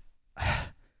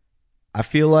 I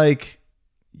feel like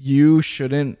you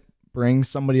shouldn't bring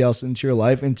somebody else into your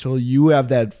life until you have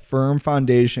that firm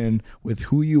foundation with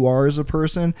who you are as a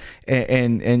person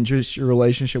and just your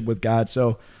relationship with God.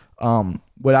 So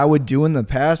what I would do in the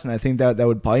past, and I think that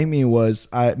would bite me, was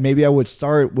I would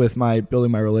start with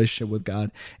building my relationship with God,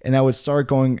 and I would start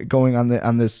going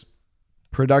on this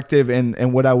productive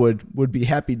and what I would be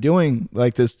happy doing,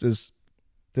 like this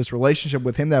relationship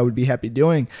with him that I would be happy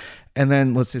doing. And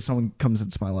then let's say someone comes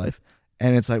into my life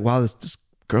and it's like, wow, this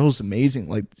girl's amazing.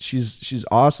 Like she's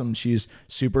awesome. She's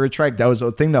super attractive. That was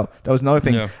a thing though. That was another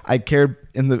thing. Yeah. I cared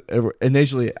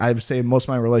initially, I would say most of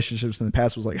my relationships in the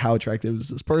past was like, how attractive is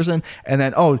this person? And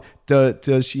then,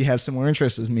 does she have similar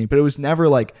interests as me? But it was never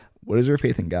like, what is her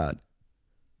faith in God?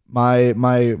 My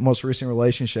most recent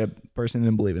relationship, person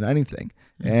didn't believe in anything.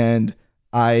 Mm-hmm. And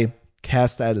I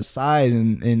cast that aside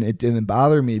and it didn't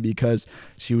bother me because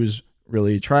she was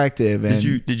really attractive. And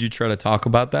did you try to talk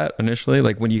about that initially?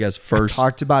 Like when you guys first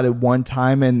talked about it one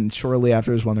time, and shortly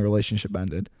after is when the relationship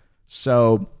ended.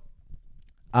 So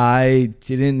I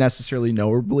didn't necessarily know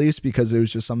her beliefs because it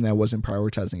was just something that I wasn't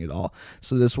prioritizing at all.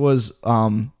 So this was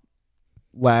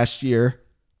last year.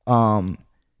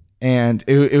 And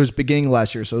it was beginning of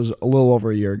last year, so it was a little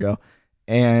over a year ago.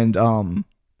 And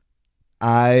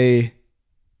I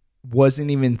wasn't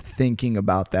even thinking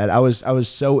about that. I was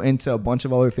so into a bunch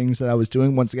of other things that I was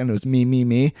doing. Once again, it was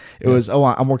me. It was,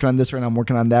 I'm working on this right now. I'm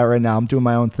working on that right now. I'm doing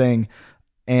my own thing.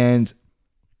 And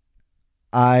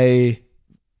the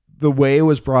way it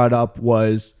was brought up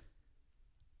was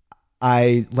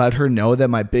I let her know that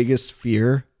my biggest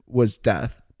fear was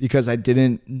death, because I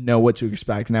didn't know what to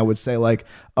expect. And I would say like,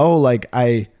 oh, like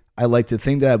I like to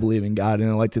think that I believe in God, and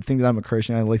I like to think that I'm a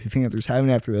Christian. I like to think that there's heaven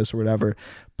after this or whatever.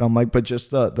 But I'm like, but just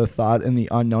the thought and the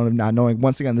unknown of not knowing.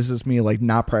 Once again, this is me like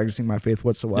not practicing my faith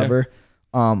whatsoever.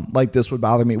 Yeah. Like this would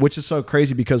bother me, which is so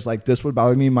crazy because like this would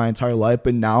bother me my entire life.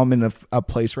 But now I'm in a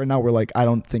place right now where like I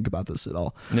don't think about this at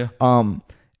all. Yeah.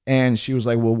 And she was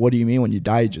like, well, what do you mean when you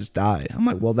die, you just die? I'm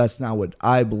like, well, that's not what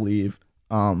I believe.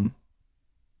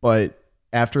 But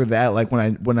after that, like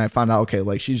when I found out, okay,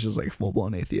 like she's just like full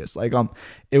blown atheist. Like,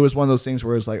 it was one of those things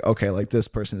where it's like, okay, like this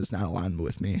person is not aligned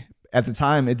with me. At the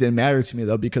time, it didn't matter to me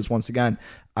though, because once again,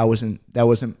 that wasn't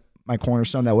my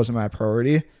cornerstone. That wasn't my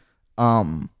priority.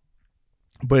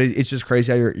 But it's just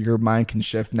crazy how your mind can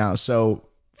shift now. So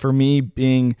for me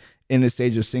being in a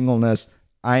stage of singleness,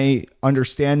 I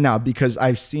understand now because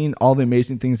I've seen all the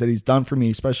amazing things that he's done for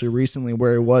me, especially recently,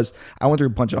 where it was, I went through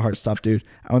a bunch of hard stuff, dude.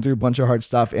 I went through a bunch of hard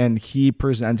stuff, and he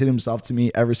presented himself to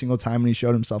me every single time, and he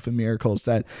showed himself in miracles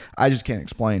that I just can't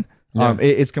explain. Yeah.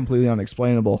 It's completely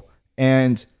unexplainable.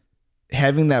 And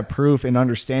having that proof and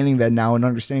understanding that now, and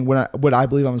understanding what I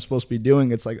believe I'm supposed to be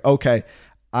doing, it's like, okay,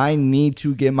 I need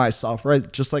to get myself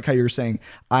right. Just like how you're saying,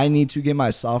 I need to get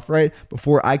myself right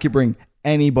before I could bring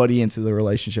anybody into the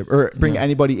relationship, or bring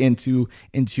anybody into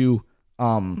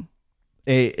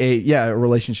a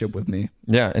relationship with me.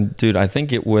 Yeah. And dude, I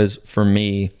think it was, for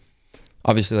me,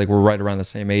 obviously like we're right around the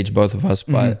same age, both of us,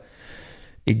 but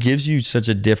it gives you such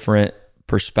a different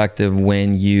perspective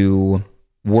when you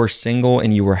were single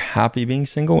and you were happy being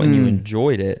single and you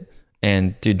enjoyed it.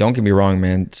 And dude, don't get me wrong,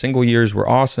 man, single years were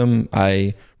awesome.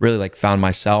 I really like found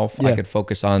myself. I could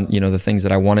focus on, the things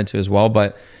that I wanted to as well,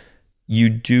 but you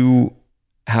do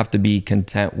have to be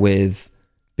content with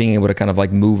being able to kind of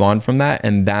like move on from that.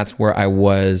 And that's where I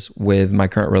was with my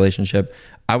current relationship.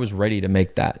 I was ready to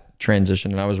make that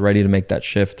transition, and I was ready to make that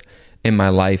shift in my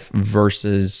life,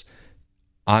 versus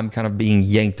I'm kind of being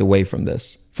yanked away from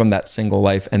that single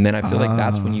life. And then I feel like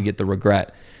that's when you get the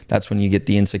regret. That's when you get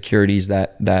the insecurities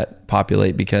that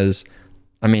populate, because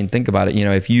I mean, think about it.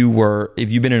 If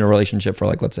you've been in a relationship for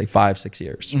like, let's say 5-6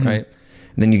 years, right?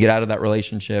 And then you get out of that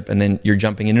relationship, and then you're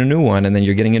jumping into a new one, and then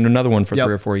you're getting into another one for 3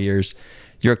 or 4 years.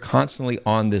 You're constantly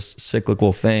on this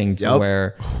cyclical thing to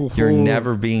where you're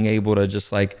never being able to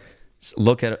just like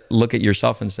look at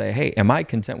yourself and say, hey, am I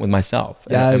content with myself?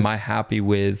 Yes. Am I happy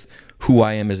with who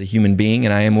I am as a human being?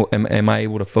 And am I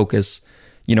able to focus,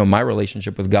 my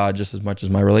relationship with God just as much as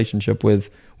my relationship with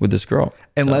this girl?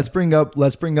 And let's bring up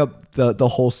the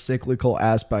whole cyclical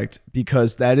aspect,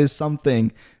 because that is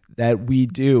something that we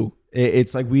do.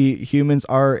 It's like we humans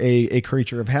are a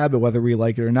creature of habit, whether we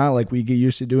like it or not. Like we get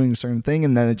used to doing a certain thing,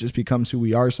 and then it just becomes who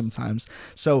we are sometimes.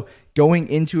 So going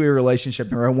into a relationship,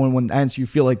 and right when one ends, you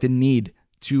feel like the need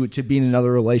to be in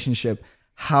another relationship.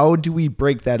 How do we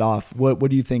break that off? What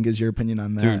do you think is your opinion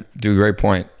on that? Dude, great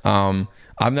point.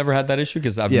 I've never had that issue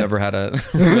because I've never had a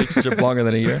relationship longer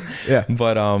than a year. Yeah.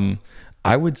 But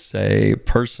I would say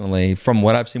personally, from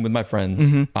what I've seen with my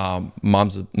friends,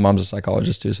 mom's a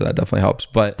psychologist too, so that definitely helps.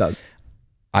 But it does.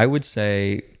 I would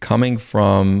say, coming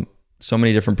from so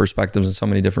many different perspectives and so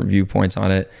many different viewpoints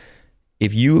on it,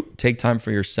 if you take time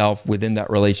for yourself within that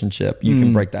relationship, you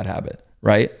can break that habit,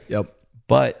 right? Yep.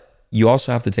 But you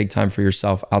also have to take time for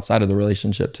yourself outside of the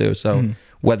relationship too. So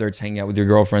whether it's hanging out with your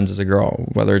girlfriends as a girl,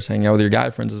 whether it's hanging out with your guy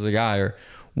friends as a guy, or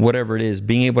whatever it is,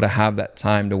 being able to have that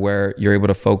time to where you're able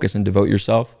to focus and devote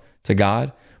yourself to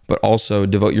God, but also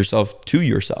devote yourself to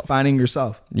yourself. Finding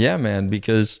yourself. Yeah, man.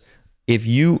 Because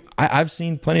I've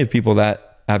seen plenty of people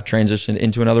that have transitioned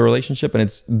into another relationship, and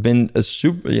it's been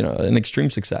an extreme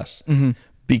success.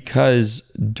 Because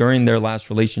during their last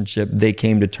relationship, they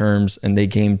came to terms, and they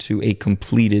came to a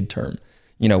completed term,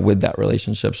 with that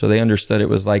relationship. So they understood it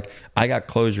was like, I got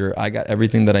closure. I got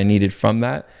everything that I needed from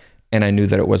that. And I knew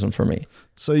that it wasn't for me.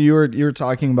 So you were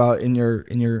talking about in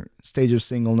your stage of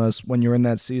singleness, when you're in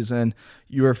that season,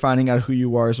 you were finding out who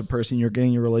you are as a person. You're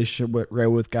getting your relationship right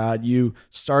with God. You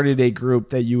started a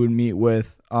group that you would meet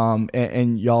with,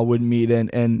 and y'all would meet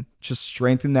and just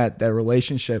strengthen that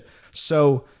relationship.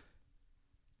 So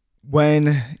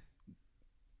when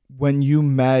you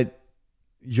met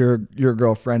your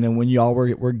girlfriend and when y'all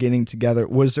were getting together,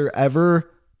 was there ever,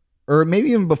 or maybe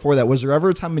even before that, was there ever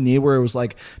a time of need where it was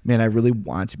like, man, I really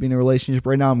want to be in a relationship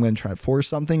right now, I'm going to try to force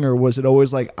something? Or was it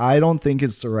always like, I don't think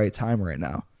it's the right time right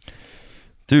now?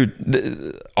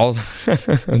 Dude, all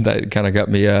that kind of got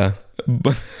me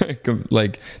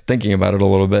like thinking about it a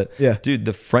little bit. Yeah. Dude,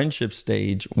 the friendship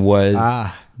stage was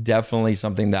definitely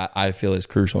something that I feel is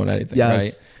crucial in anything,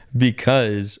 right?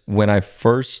 Because when I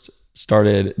first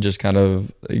started just kind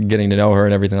of getting to know her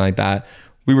and everything like that,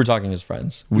 we were talking as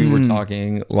friends. We were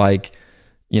talking like,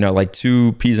 like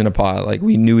two peas in a pod. Like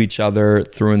we knew each other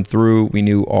through and through. We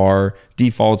knew our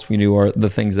defaults. We knew the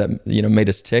things that, made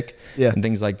us tick and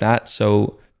things like that.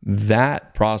 So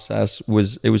that process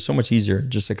was so much easier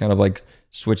just to kind of like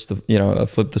switch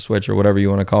flip the switch or whatever you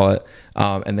want to call it.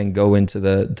 And then go into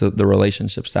the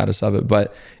relationship status of it.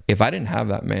 But if I didn't have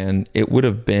that, man, it would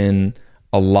have been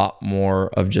a lot more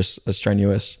of just a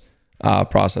strenuous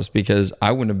process, because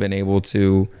I wouldn't have been able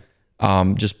to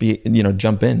just be,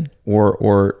 jump in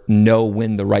or know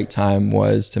when the right time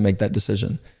was to make that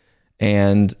decision.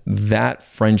 And that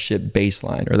friendship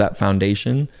baseline or that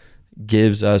foundation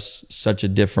gives us such a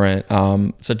different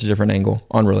angle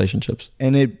on relationships.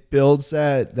 And it builds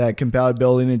that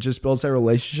compatibility, and it just builds that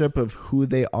relationship of who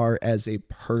they are as a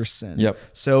person. Yep.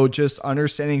 So just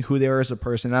understanding who they are as a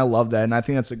person. I love that. And I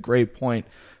think that's a great point,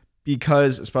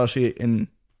 because especially in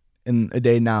a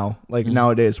day now, like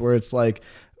nowadays, where it's like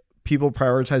people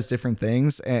prioritize different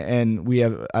things, and we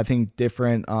have, I think, not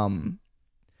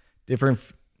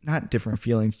different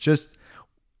feelings, just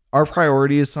our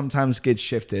priorities sometimes get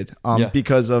shifted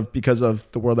because of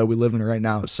the world that we live in right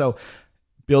now. So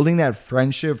building that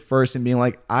friendship first and being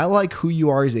like, I like who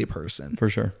you are as a person. For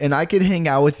sure. And I could hang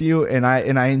out with you, and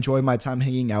I enjoy my time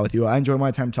hanging out with you. I enjoy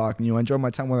my time talking to you. I enjoy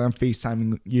my time whether I'm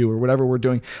FaceTiming you or whatever we're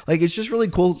doing. Like, it's just really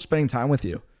cool spending time with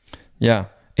you. Yeah.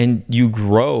 And you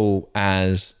grow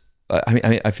as,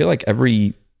 I feel like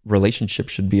every relationship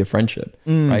should be a friendship,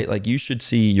 right? Like you should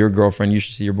see your girlfriend, you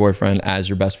should see your boyfriend as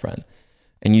your best friend.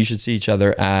 And you should see each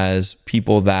other as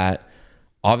people that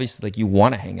obviously like you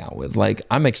want to hang out with. Like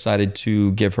I'm excited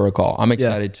to give her a call. I'm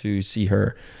excited to see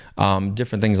her,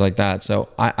 different things like that. So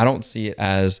I don't see it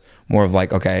as more of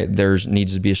like, okay, there's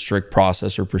needs to be a strict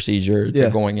process or procedure to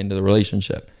going into the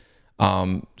relationship.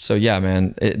 So yeah,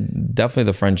 man, definitely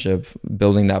the friendship,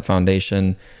 building that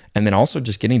foundation, and then also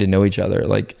just getting to know each other,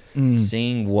 like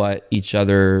seeing what each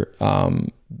other,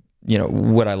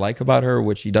 what I like about her,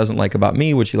 what she doesn't like about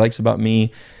me, what she likes about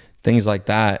me, things like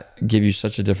that give you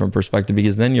such a different perspective,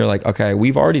 because then you're like, okay,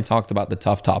 we've already talked about the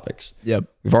tough topics. Yep.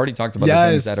 We've already talked about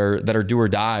the things that are do or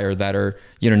die, or that are,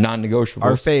 non-negotiables.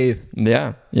 Our faith.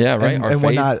 Yeah. Yeah. Right. And, our and faith.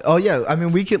 whatnot. Oh yeah. I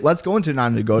mean, let's go into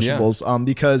non-negotiables,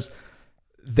 because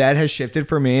that has shifted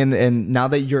for me. And now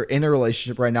that you're in a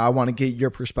relationship right now, I want to get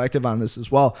your perspective on this as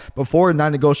well. Before,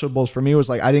 non-negotiables for me was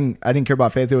like, I didn't care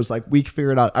about faith. It was like, we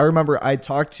figure it out. I remember I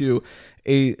talked to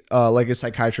a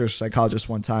psychologist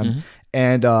one time,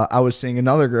 and I was seeing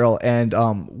another girl, and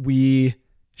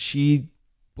she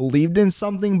believed in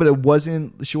something, but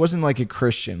she wasn't like a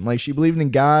Christian. Like she believed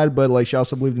in God, but like she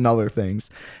also believed in other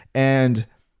things. And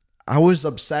I was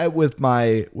upset with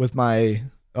my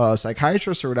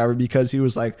psychiatrist or whatever, because he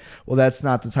was like, well, that's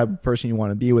not the type of person you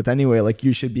want to be with anyway. Like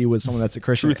you should be with someone that's a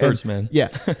Christian. Truth hurts, man. Yeah.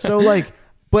 So like,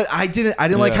 but I didn't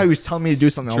like how he was telling me to do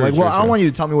something. I'm like, well, I don't want you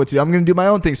to tell me what to do. I'm going to do my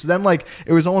own thing. So then like,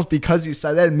 it was almost because he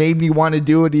said that, it made me want to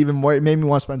do it even more. It made me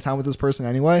want to spend time with this person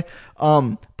anyway.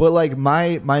 But like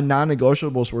my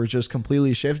non-negotiables were just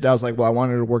completely shifted. I was like, well, I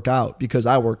wanted to work out because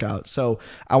I work out. So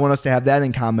I want us to have that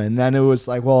in common. And then it was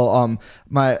like, well,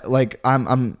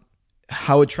 I'm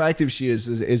how attractive she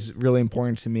is really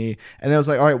important to me. And then I was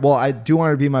like, all right, well, I do want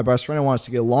her to be my best friend. I want us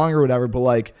to get along or whatever. But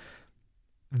like,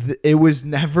 it was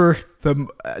never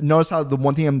notice how the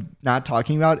one thing I'm not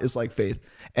talking about is like faith,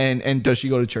 and does she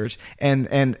go to church,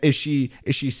 and is she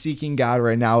seeking God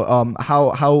right now?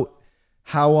 How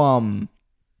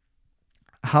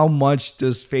much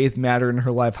does faith matter in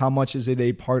her life? How much is it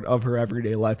a part of her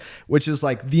everyday life? Which is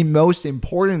like the most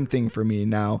important thing for me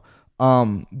now.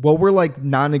 What were like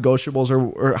non-negotiables,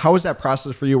 or how was that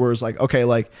process for you, where it's like, okay,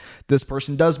 like this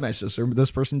person does match this, or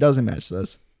this person doesn't match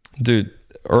this? Dude,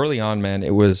 early on, man,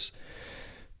 it was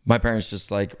My parents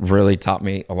just like really taught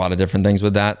me a lot of different things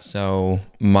with that. So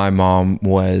my mom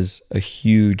was a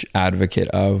huge advocate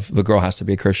of the girl has to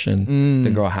be a Christian.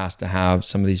 The girl has to have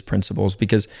some of these principles,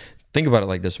 because think about it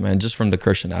like this, man, just from the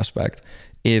Christian aspect.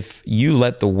 If you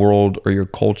let the world or your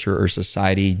culture or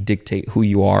society dictate who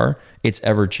you are, it's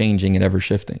ever changing and ever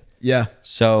shifting. Yeah.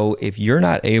 So if you're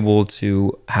not able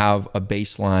to have a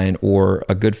baseline or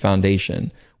a good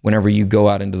foundation whenever you go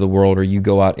out into the world or you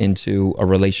go out into a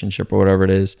relationship or whatever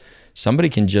it is, somebody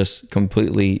can just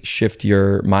completely shift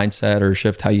your mindset or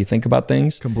shift how you think about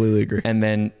things. Completely agree. And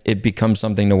then it becomes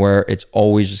something to where it's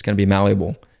always just going to be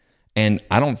malleable. And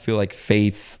I don't feel like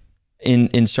faith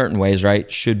in certain ways,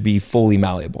 right, should be fully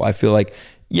malleable. I feel like,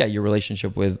 yeah, your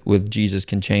relationship with Jesus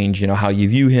can change, you know, how you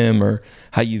view him or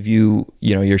how you view,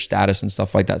 you know, your status and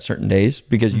stuff like that certain days,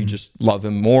 because you just love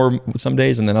him more some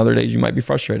days, and then other days you might be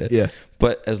frustrated. Yeah.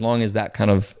 But as long as that kind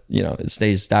of, you know, it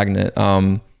stays stagnant.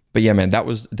 But yeah, man, that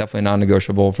was definitely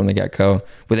non-negotiable from the get-go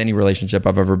with any relationship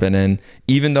I've ever been in.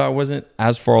 Even though I wasn't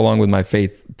as far along with my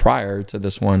faith prior to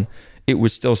this one, it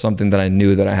was still something that I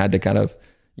knew that I had to kind of,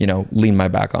 you know, lean my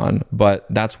back on. But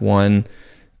that's one,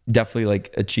 definitely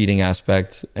like a cheating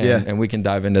aspect. And we can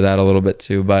dive into that a little bit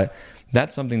too. But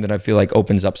that's something that I feel like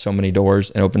opens up so many doors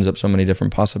and opens up so many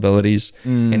different possibilities.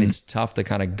 And it's tough to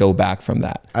kind of go back from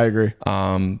that. I agree.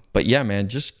 But yeah, man,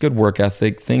 just good work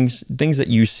ethic, things that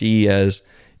you see as,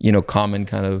 you know, common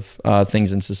kind of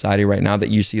things in society right now that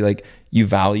you see like you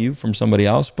value from somebody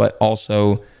else, but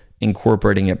also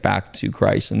incorporating it back to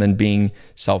Christ, and then being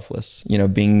selfless, you know,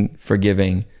 being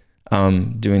forgiving,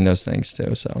 doing those things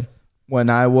too. So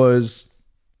when I was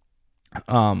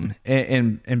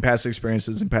in past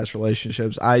experiences and past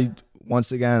relationships,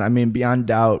 once again, I mean, beyond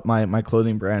doubt, my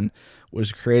clothing brand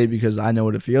was created because I know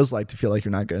what it feels like to feel like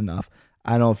you're not good enough.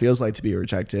 I know what it feels like to be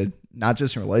rejected, not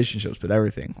just in relationships, but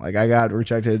everything. Like, I got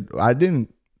rejected.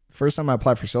 First time I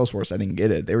applied for Salesforce, I didn't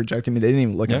get it. They rejected me. They didn't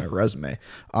even look at my resume.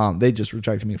 They just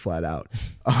rejected me flat out.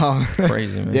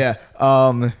 Crazy, man. Yeah.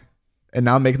 And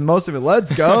now I'm making the most of it.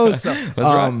 Let's go. So,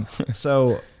 That's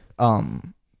right.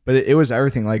 But it was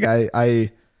everything. Like,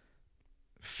 I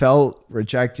felt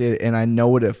rejected, and I know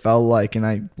what it felt like, and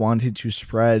I wanted to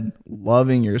spread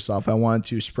loving yourself. I wanted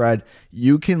to spread,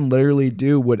 you can literally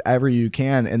do whatever you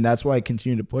can. And that's why I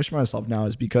continue to push myself now,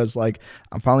 is because, like,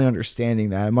 I'm finally understanding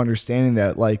that. I'm understanding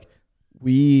that, like,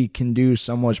 we can do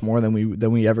so much more than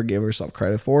we ever gave ourselves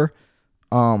credit for.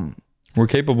 We're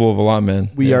capable of a lot,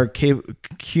 man.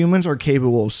 Humans are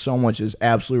capable of so much. Is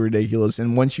absolutely ridiculous.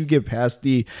 And once you get past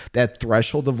that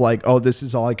threshold of like, oh, this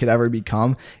is all I could ever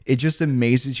become, it just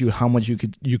amazes you how much you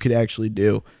could actually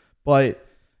do. But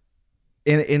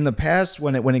in the past,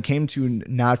 when it came to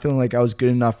not feeling like I was good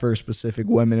enough for specific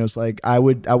women, it was like I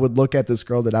would look at this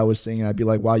girl that I was seeing, and I'd be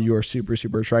like, wow, you are super,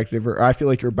 super attractive, or I feel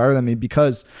like you're better than me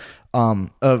because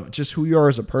of just who you are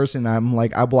as a person. I'm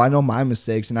like, I know my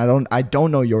mistakes, and I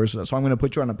don't know yours, so I'm going to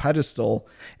put you on a pedestal,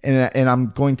 and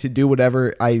I'm going to do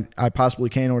whatever I possibly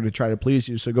can in order to try to please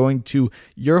you. So going to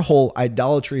your whole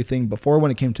idolatry thing before,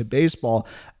 when it came to baseball,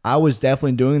 I was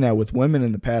definitely doing that with women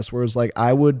in the past, where it was like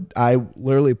I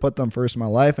literally put them first in my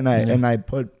life, and I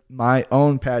put my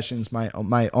own passions, my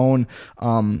own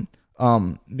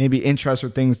maybe interests or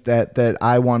things that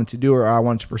I wanted to do or I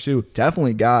wanted to pursue,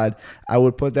 definitely God, I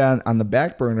would put that on the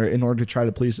back burner in order to try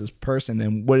to please this person.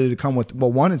 And what did it come with?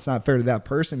 Well, one, it's not fair to that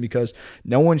person, because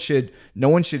no one should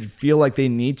feel like they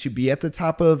need to be at the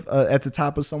top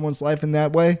of someone's life in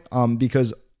that way.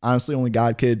 Because honestly, only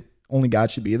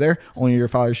God should be there. Only your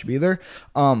Father should be there.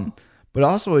 But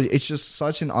also, it's just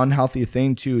such an unhealthy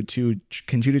thing to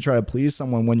continue to try to please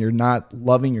someone when you're not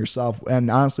loving yourself. And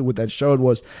honestly, what that showed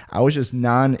was I was just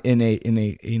in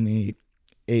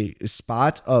a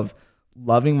spot of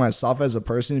loving myself as a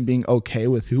person and being okay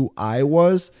with who I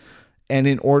was. And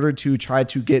in order to try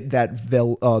to get that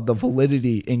the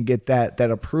validity and get that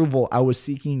approval, I was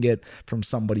seeking it from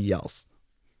somebody else.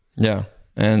 Yeah,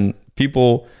 and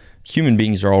human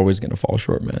beings are always going to fall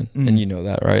short, man. And you know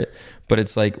that, right? But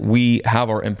it's like we have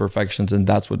our imperfections, and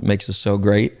that's what makes us so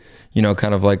great. You know,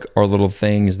 kind of like our little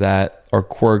things that are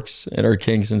quirks and our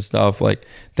kinks and stuff, like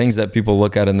things that people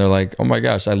look at and they're like, oh my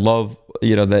gosh, I love,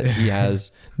 you know, that he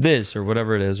has this or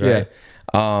whatever it is, right?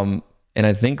 Yeah. And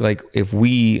I think like if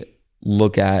we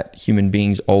look at human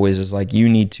beings always as like, you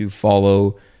need to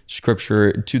follow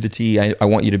Scripture to the T. I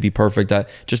want you to be perfect.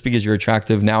 Just because you're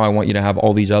attractive, now I want you to have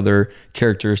all these other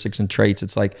characteristics and traits.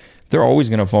 It's like they're always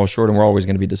going to fall short, and we're always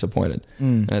going to be disappointed.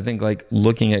 And I think like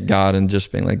looking at God and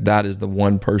just being like, that is the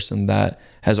one person that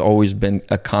has always been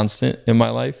a constant in my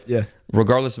life. Yeah.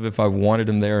 Regardless of if I wanted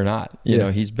him there or not, you know,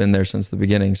 he's been there since the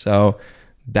beginning. So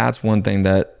that's one thing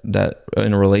that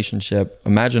in a relationship,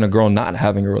 imagine a girl not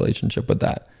having a relationship with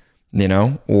that, you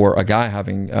know, or a guy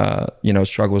having, you know,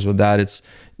 struggles with that. It's,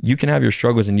 you can have your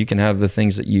struggles and you can have the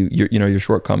things that you know, your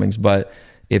shortcomings, but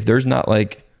if there's not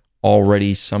like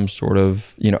already some sort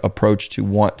of, you know, approach to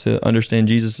want to understand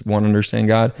Jesus, want to understand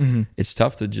God, it's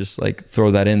tough to just like throw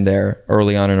that in there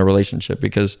early on in a relationship,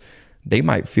 because they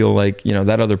might feel like, you know,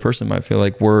 that other person might feel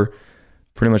like we're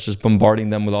pretty much just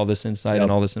bombarding them with all this insight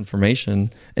and all this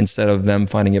information instead of them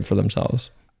finding it for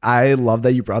themselves. I love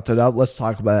that you brought that up. Let's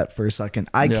talk about that for a second.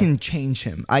 I can change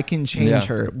him. I can change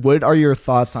her. What are your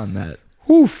thoughts on that?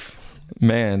 Oof,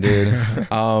 man, dude.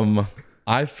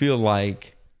 I feel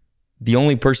like the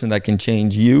only person that can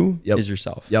change you is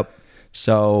yourself.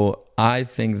 So I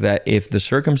think that if the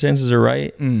circumstances are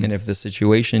right and if the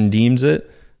situation deems it,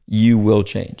 you will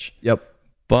change.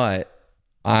 But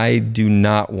I do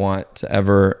not want to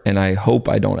ever, and I hope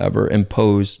I don't ever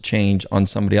impose change on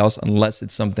somebody else unless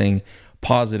it's something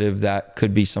positive that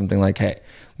could be something like, hey,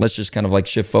 let's just kind of like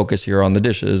shift focus here on the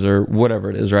dishes or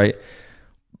whatever it is, right?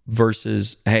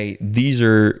 Versus, hey, these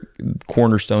are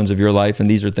cornerstones of your life and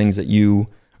these are things that you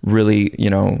really, you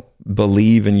know,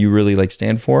 believe and you really like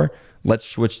stand for. Let's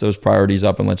switch those priorities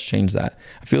up and let's change that.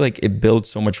 I feel like it builds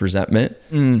so much resentment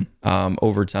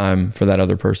over time for that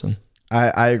other person.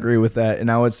 I agree with that.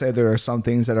 And I would say there are some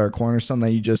things that are cornerstone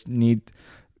that you just need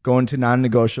go into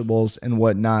non-negotiables and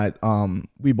whatnot.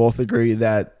 We both agree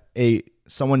that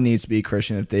someone needs to be a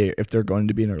Christian if they're going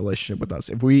to be in a relationship with us.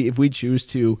 If we choose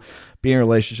to be in a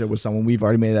relationship with someone, we've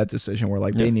already made that decision where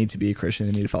like they need to be a Christian,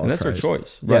 they need to follow Christ. And that's their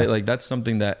choice, right? Like that's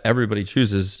something that everybody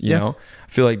chooses, you know.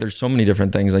 I feel like there's so many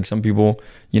different things. Like some people,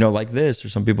 you know, like this, or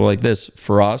some people like this.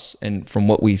 For us, and from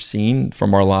what we've seen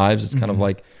from our lives, it's kind of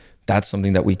like that's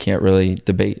something that we can't really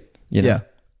debate, you know.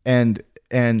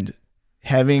 And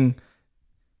having,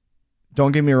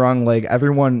 don't get me wrong, like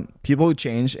people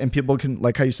change, and people can,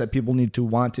 like how you said, people need to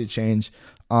want to change.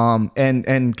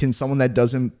 And can someone that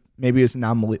doesn't, maybe is a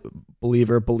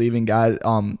non-believer, believe in God,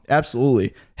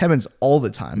 absolutely happens all the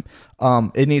time.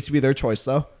 It needs to be their choice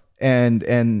though.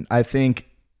 And I think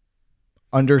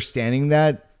understanding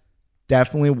that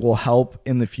definitely will help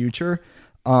in the future.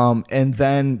 And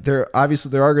then there are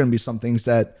going to be some things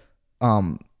that,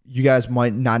 you guys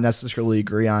might not necessarily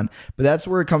agree on, but that's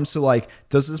where it comes to like,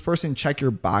 does this person check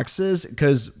your boxes?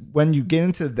 Because when you get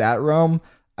into that realm,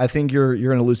 I think you're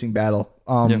in a losing battle.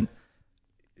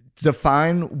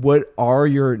 Define what are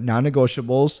your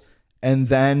non-negotiables, and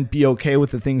then be okay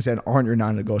with the things that aren't your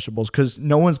non-negotiables, because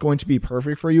no one's going to be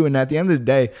perfect for you. And at the end of the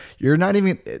day,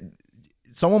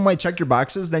 someone might check your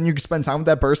boxes, then you can spend time with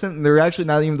that person, and they're actually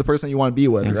not even the person you want to be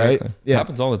with, right? It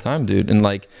happens all the time, dude. And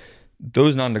like,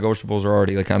 those non-negotiables are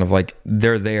already like kind of like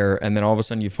they're there, and then all of a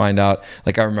sudden you find out,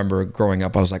 like I remember growing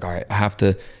up, I was like, all right, I have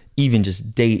to even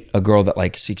just date a girl that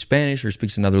like speaks Spanish or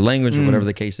speaks another language or whatever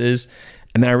the case is.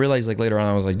 And then I realized like later on,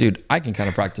 I was like, dude, I can kind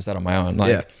of practice that on my own.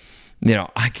 Like, you know,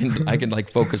 I can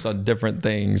like focus on different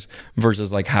things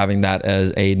versus like having that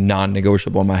as a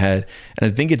non-negotiable in my head.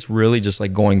 And I think it's really just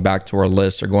like going back to our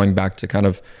list, or going back to kind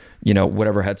of, you know,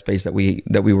 whatever headspace that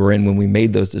we were in when we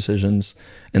made those decisions,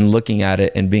 and looking at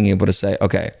it and being able to say,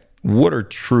 okay, what are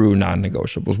true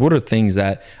non-negotiables? What are things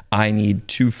that I need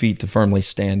 2 feet to firmly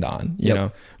stand on, you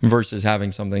know, versus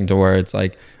having something to where it's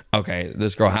like, okay,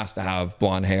 this girl has to have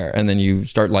blonde hair, and then you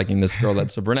start liking this girl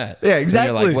that's a brunette. Exactly. And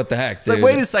you're like, what the heck, it's dude? like,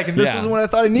 wait a second, this isn't what I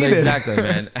thought I needed. Exactly,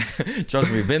 man.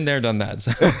 Trust me, been there, done that.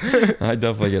 So I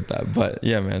definitely get that. But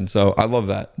yeah, man. So I love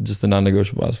that, just the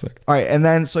non-negotiable aspect. All right, and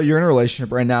then so you're in a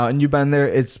relationship right now, and you've been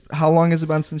there. How long has it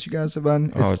been since you guys have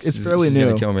been? It's fairly new. She's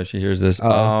gonna kill me if she hears this.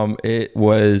 It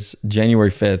was January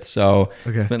 5th, so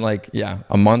it's been like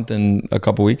a month and a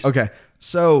couple weeks. Okay.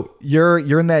 So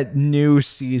you're in that new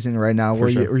season right now where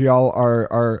y'all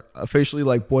are officially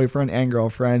like boyfriend and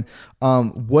girlfriend.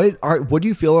 What do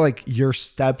you feel like your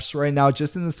steps right now,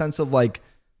 just in the sense of like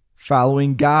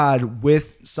following God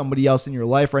with somebody else in your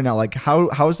life right now? Like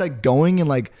how is that going? And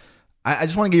like, I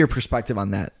just want to get your perspective on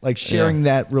that, like sharing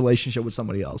that relationship with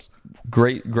somebody else.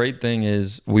 Great thing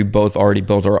is we both already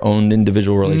built our own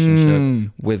individual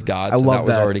relationship with God. So that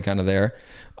was already kind of there.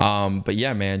 But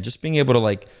yeah, man, just being able to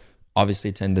like, obviously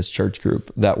attend this church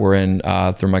group that we're in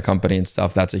through my company and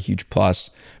stuff. That's a huge plus.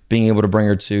 Being able to bring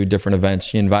her to different events.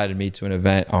 She invited me to an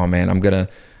event. Oh man,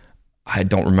 I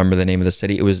don't remember the name of the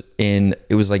city. It was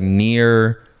like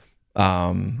near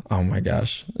Oh my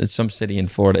gosh, it's some city in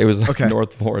Florida. It was like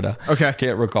North Florida. Okay,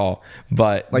 can't recall,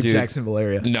 but like, dude, Jacksonville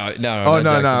area. No. Oh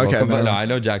no, okay. No, I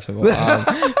know Jacksonville.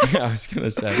 I was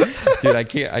gonna say, dude, I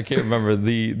can't remember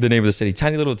the name of the city.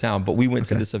 Tiny little town, but we went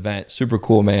to this event. Super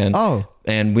cool, man. Oh,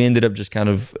 and we ended up just kind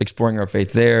of exploring our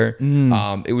faith there.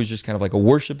 It was just kind of like a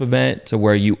worship event to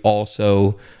where you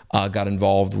also got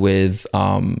involved with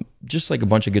just like a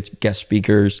bunch of good guest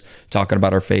speakers talking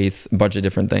about our faith, a bunch of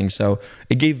different things. So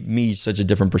it gave me such a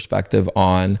different perspective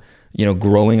on,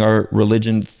 growing our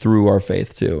religion through our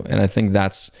faith too. And I think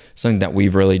that's something that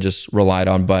we've really just relied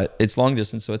on, but it's long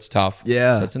distance, so it's tough.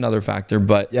 Yeah. So that's another factor,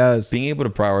 but yes, being able to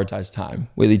prioritize time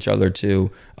with each other too,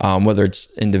 whether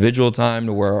it's individual time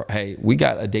to where, hey, we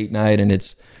got a date night and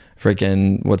it's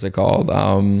freaking, what's it called?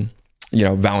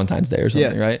 Valentine's Day or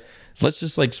something, right? Let's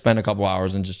just like spend a couple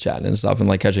hours and just chatting and stuff and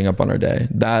like catching up on our day.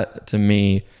 That to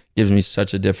me gives me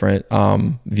such a different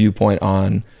viewpoint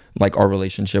on like our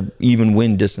relationship, even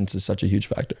when distance is such a huge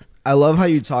factor. I love how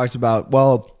you talked about,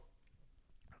 well,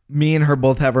 me and her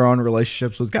both have our own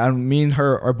relationships with God. Me and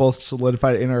her are both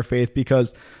solidified in our faith,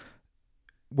 because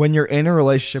when you're in a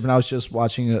relationship, and I was just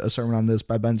watching a sermon on this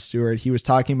by Ben Stewart, he was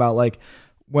talking about like,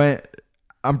 when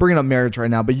I'm bringing up marriage right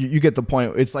now, but you get the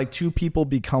point. It's like two people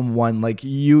become one. Like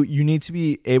you need to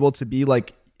be able to be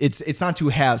like, it's not two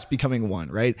halves becoming one,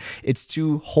 right? It's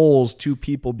two wholes, two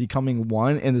people becoming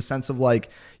one, in the sense of like,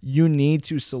 you need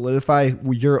to solidify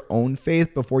your own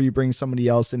faith before you bring somebody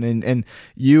else in. And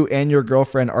you and your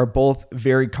girlfriend are both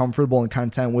very comfortable and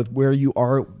content with where you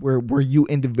are, where you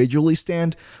individually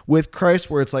stand with Christ,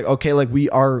 where it's like, okay, like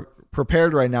we are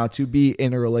prepared right now to be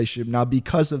in a relationship now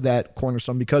because of that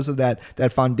cornerstone, because of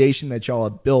that foundation that y'all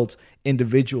have built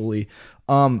individually.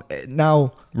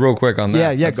 Now, real quick on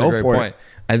that. Yeah, go for it.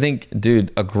 I think,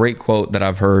 dude, a great quote that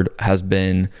I've heard has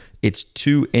been, it's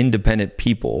two independent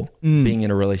people being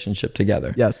in a relationship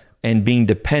together. Yes. And being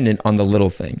dependent on the little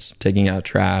things, taking out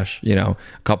trash, a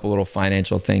couple little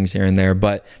financial things here and there,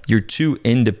 but you're two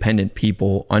independent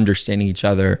people understanding each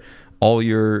other, all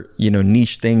your,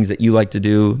 niche things that you like to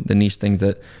do, the niche things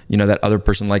that, that other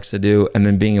person likes to do, and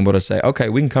then being able to say, okay,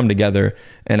 we can come together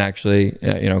and actually,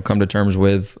 come to terms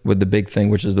with the big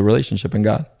thing, which is the relationship in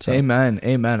God. So. Amen.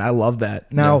 I love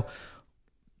that. Now,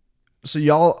 so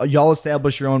y'all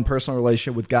establish your own personal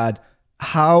relationship with God.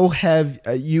 How have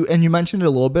you, and you mentioned it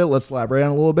a little bit, let's elaborate on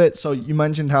it a little bit. So you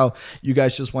mentioned how you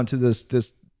guys just went to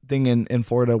this thing in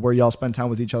Florida where y'all spent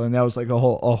time with each other, and that was like a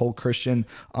whole Christian,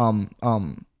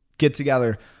 get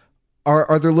together.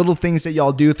 Are there little things that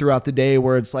y'all do throughout the day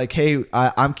where it's like, hey,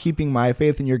 I'm keeping my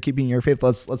faith and you're keeping your faith.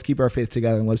 Let's keep our faith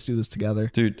together and let's do this together.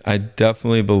 Dude, I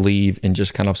definitely believe in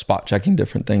just kind of spot checking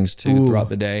different things too throughout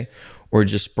the day, or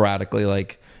just sporadically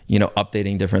like,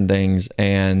 updating different things.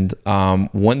 And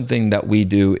one thing that we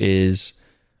do is,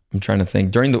 I'm trying to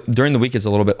think, during the week, it's a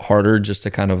little bit harder just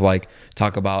to kind of like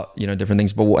talk about, different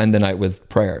things, but we'll end the night with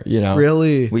prayer,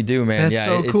 Really? We do, man. That's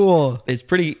so cool. It's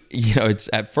pretty, it's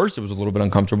at first it was a little bit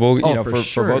uncomfortable,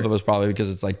 for both of us probably, because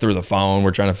it's like through the phone,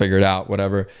 we're trying to figure it out,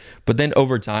 whatever. But then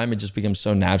over time, it just becomes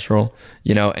so natural,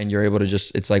 and you're able to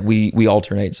just, it's like we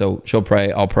alternate. So she'll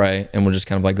pray, I'll pray, and we'll just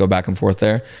kind of like go back and forth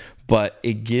there. But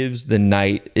it gives the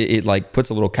night, it like puts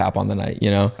a little cap on the night,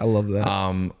 I love that.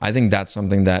 I think that's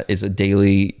something that is a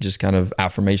daily just kind of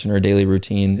affirmation or a daily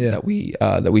routine that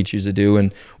we choose to do.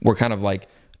 And we're kind of like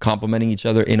complimenting each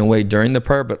other in a way during the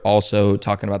prayer, but also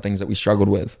talking about things that we struggled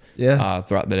with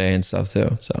throughout the day and stuff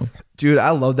too. So, dude, I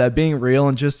love that. Being real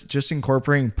and just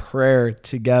incorporating prayer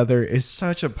together is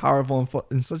such a powerful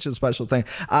and such a special thing.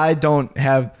 I don't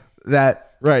have that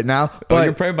right now, but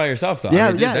you're praying by yourself though.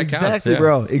 Exactly,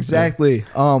 bro. Exactly.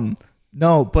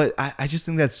 No, but I just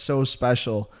think that's so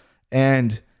special.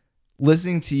 And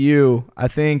listening to you, I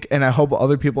think, and I hope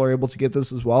other people are able to get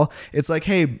this as well. It's like,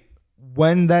 hey,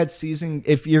 when that season,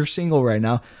 if you're single right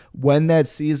now, when that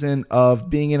season of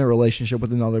being in a relationship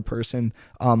with another person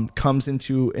comes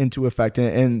into effect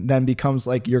and then becomes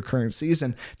like your current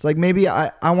season, it's like, maybe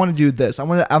I want to do this.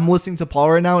 I'm listening to Paul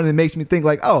right now, and it makes me think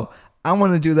like, oh, I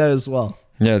want to do that as well.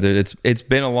 Yeah, dude, it's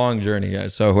been a long journey,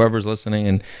 guys. So whoever's listening,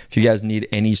 and if you guys need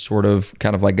any sort of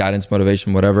kind of like guidance,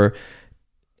 motivation, whatever,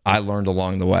 I learned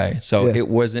along the way. So it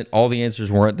wasn't, all the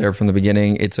answers weren't there from the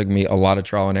beginning. It took me a lot of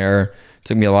trial and error. It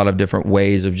took me a lot of different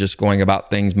ways of just going about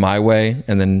things my way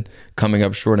and then coming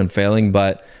up short and failing.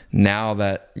 But now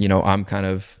that,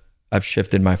 I've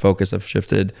shifted my focus, I've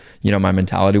shifted, my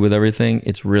mentality with everything.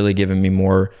 It's really given me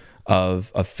more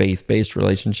of a faith-based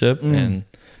relationship. And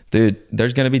dude,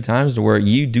 there's going to be times where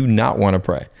you do not want to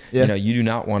pray. You do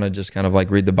not want to just kind of like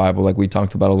read the Bible like we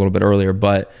talked about a little bit earlier,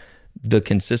 but the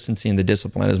consistency and the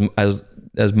discipline, as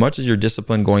as much as you're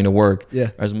disciplined going to work,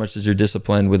 yeah, as much as you're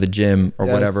disciplined with a gym or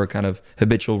whatever kind of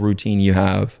habitual routine you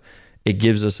have, it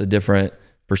gives us a different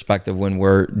perspective when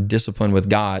we're disciplined with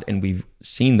God and we've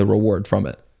seen the reward from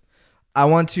it. I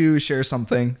want to share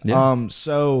something. Yeah.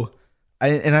 So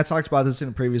I talked about this in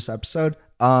a previous episode.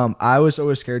 I was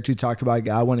always scared to talk about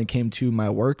God when it came to my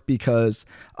work because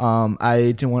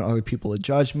I didn't want other people to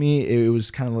judge me. It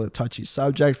was kind of a touchy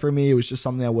subject for me. It was just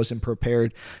something I wasn't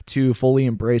prepared to fully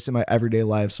embrace in my everyday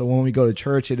life. So when we go to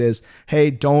church, it is,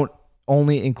 hey, don't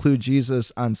only include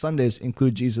Jesus on Sundays,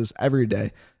 include Jesus every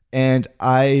day. And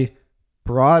I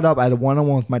brought up, I had a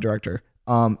one-on-one with my director.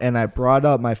 And I brought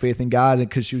up my faith in God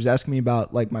because she was asking me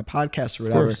about like my podcast or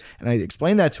whatever. And I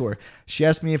explained that to her. She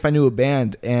asked me if I knew a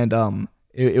band, and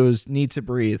it was Need to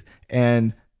Breathe.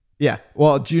 And yeah,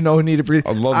 well, do you know who Need to Breathe?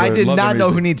 I did not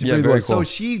know who Need to Breathe was. Cool. So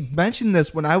she mentioned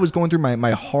this when I was going through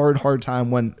my hard time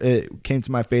when it came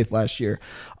to my faith last year.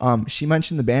 She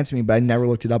mentioned the band to me, but I never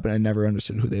looked it up and I never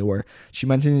understood who they were. She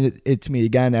mentioned it to me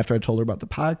again after I told her about the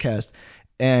podcast.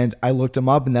 And I looked them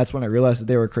up, and that's when I realized that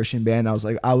they were a Christian band. I was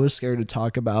like, I was scared to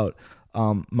talk about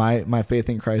my faith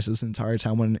in Christ this entire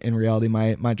time, when in reality,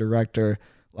 my director,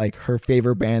 like her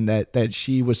favorite band that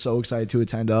she was so excited to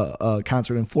attend a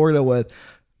concert in Florida with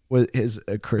is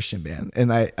a Christian band.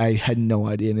 And I had no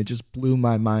idea, and it just blew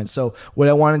my mind. So what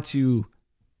I wanted to,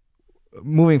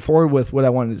 moving forward with what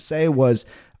I wanted to say was,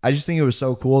 I just think it was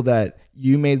so cool that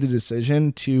you made the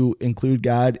decision to include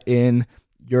God in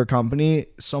your company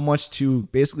so much to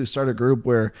basically start a group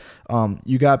where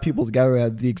you got people together that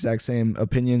have the exact same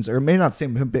opinions, or maybe not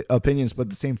same opinions, but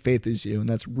the same faith as you. And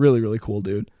that's really, really cool,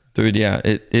 dude. Yeah.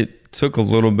 It took a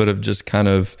little bit of just kind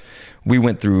of, we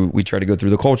tried to go through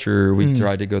the culture. We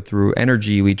tried to go through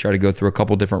energy. We tried to go through a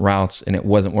couple different routes, and it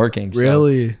wasn't working.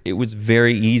 Really? So it was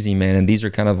very easy, man. And these are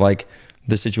kind of like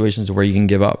the situations where you can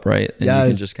give up, right? And you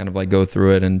can just kind of like go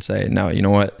through it and say, no, you know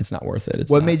what? It's not worth it.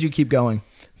 What made you keep going?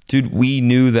 Dude, we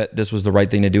knew that this was the right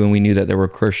thing to do, and we knew that there were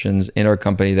Christians in our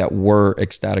company that were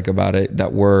ecstatic about it,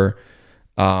 that were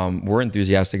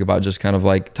enthusiastic about just kind of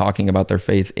like talking about their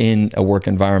faith in a work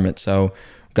environment. So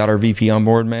got our VP on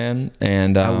board, man.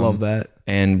 And I love that.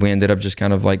 And we ended up just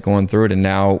kind of like going through it. And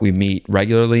now we meet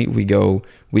regularly. We go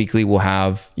weekly. We'll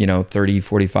have, 30,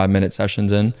 45 minute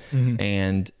sessions in. Mm-hmm.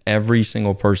 And every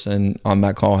single person on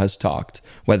that call has talked,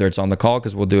 whether it's on the call,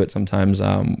 because we'll do it sometimes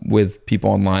with people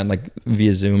online, like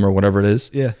via Zoom or whatever it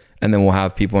is. Yeah. And then we'll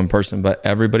have people in person, but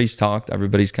everybody's talked.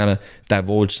 Everybody's kind of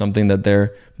divulged something that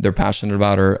they're passionate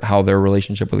about, or how their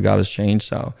relationship with God has changed.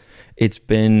 So it's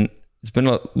been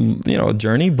a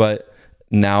journey, but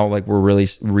now like we're really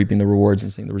reaping the rewards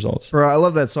and seeing the results. Bro, I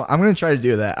love that. So I'm gonna try to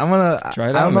do that. I'm gonna try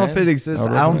it out, I don't know if it exists.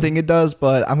 I don't think it does,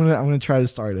 but I'm gonna try to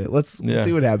start it. Let's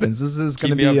see what happens. This is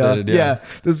gonna be updated,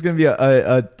 this is gonna be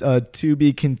a to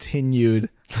be continued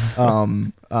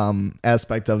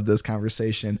aspect of this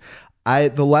conversation.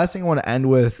 The last thing I want to end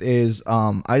with is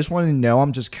I just want to know,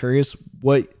 I'm just curious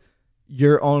what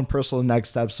your own personal next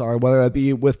steps are, whether that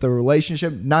be with the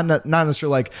relationship, not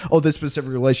necessarily like, oh, this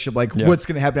specific relationship, like what's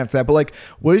going to happen after that, but like,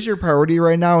 what is your priority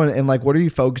right now? And like, what are you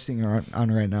focusing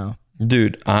on right now?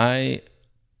 Dude, it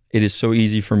is so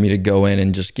easy for me to go in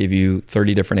and just give you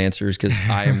 30 different answers, because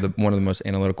I am one of the most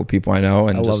analytical people I know.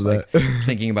 And I just like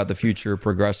thinking about the future,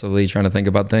 progressively trying to think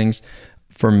about things.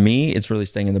 For me, it's really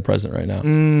staying in the present right now.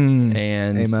 And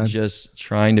Amen. Just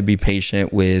trying to be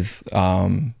patient with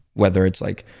whether it's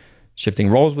like shifting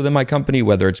roles within my company,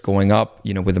 whether it's going up,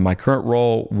 within my current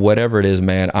role, whatever it is,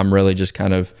 man, I'm really just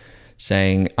kind of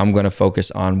saying I'm going to focus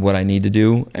on what I need to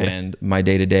do and my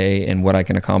day to day and what I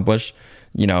can accomplish,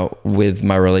 with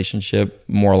my relationship,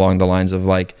 more along the lines of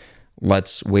like,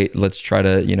 let's try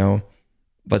to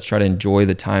enjoy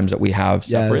the times that we have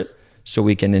separate, so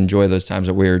we can enjoy those times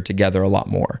that we're together a lot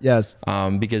more. Yes.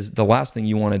 Because the last thing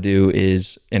you want to do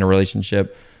is, in a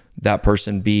relationship, that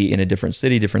person be in a different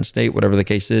city, different state, whatever the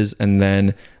case is, and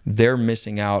then they're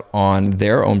missing out on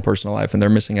their own personal life, and they're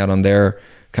missing out on their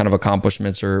kind of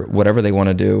accomplishments or whatever they want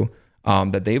to do,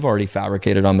 that they've already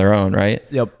fabricated on their own, right?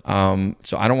 Yep.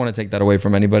 So I don't want to take that away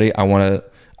from anybody. I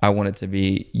want it to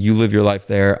be, you live your life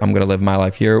there, I'm going to live my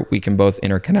life here. We can both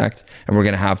interconnect, and we're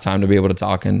going to have time to be able to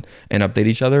talk and update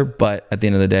each other. But at the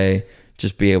end of the day,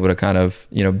 just be able to kind of,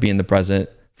 be in the present,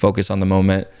 focus on the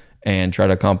moment, and try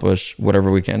to accomplish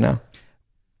whatever we can now.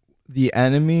 The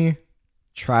enemy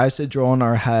tries to draw in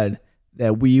our head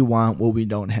that we want what we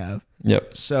don't have.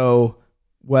 Yep. So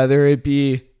whether it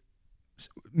be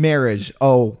marriage,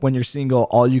 when you're single,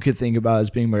 all you could think about is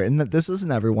being married. And this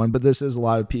isn't everyone, but this is a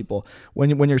lot of people.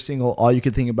 When you're single, all you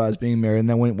could think about is being married. And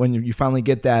then when you finally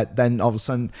get that, then all of a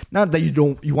sudden, not that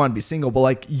you want to be single, but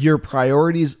like your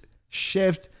priorities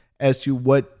shift, as to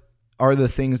what are the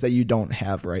things that you don't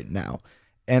have right now.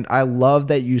 And I love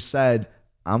that you said,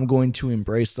 I'm going to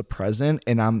embrace the present,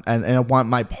 and I want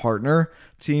my partner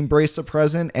to embrace the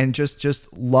present and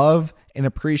just love and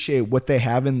appreciate what they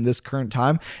have in this current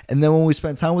time. And then when we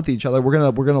spend time with each other, we're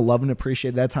gonna love and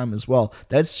appreciate that time as well.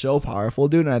 That's so powerful,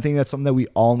 dude. And I think that's something that we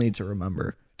all need to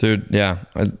remember. Dude, yeah.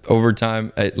 Over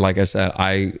time, like I said,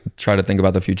 I try to think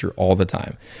about the future all the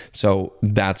time. So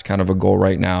that's kind of a goal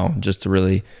right now, just to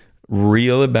really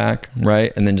reel it back,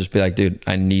 right? And then just be like, dude,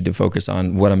 I need to focus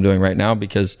on what I'm doing right now,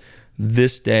 because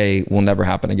this day will never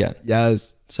happen again.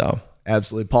 Yes. So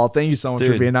absolutely. Paul, thank you so much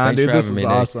for being on, dude. This is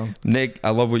awesome. Nick, I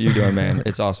love what you're doing, man.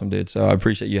 It's awesome, dude. So I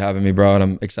appreciate you having me, bro. And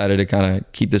I'm excited to kind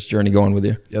of keep this journey going with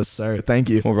you. Yes, sir. Thank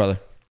you. Cool, brother.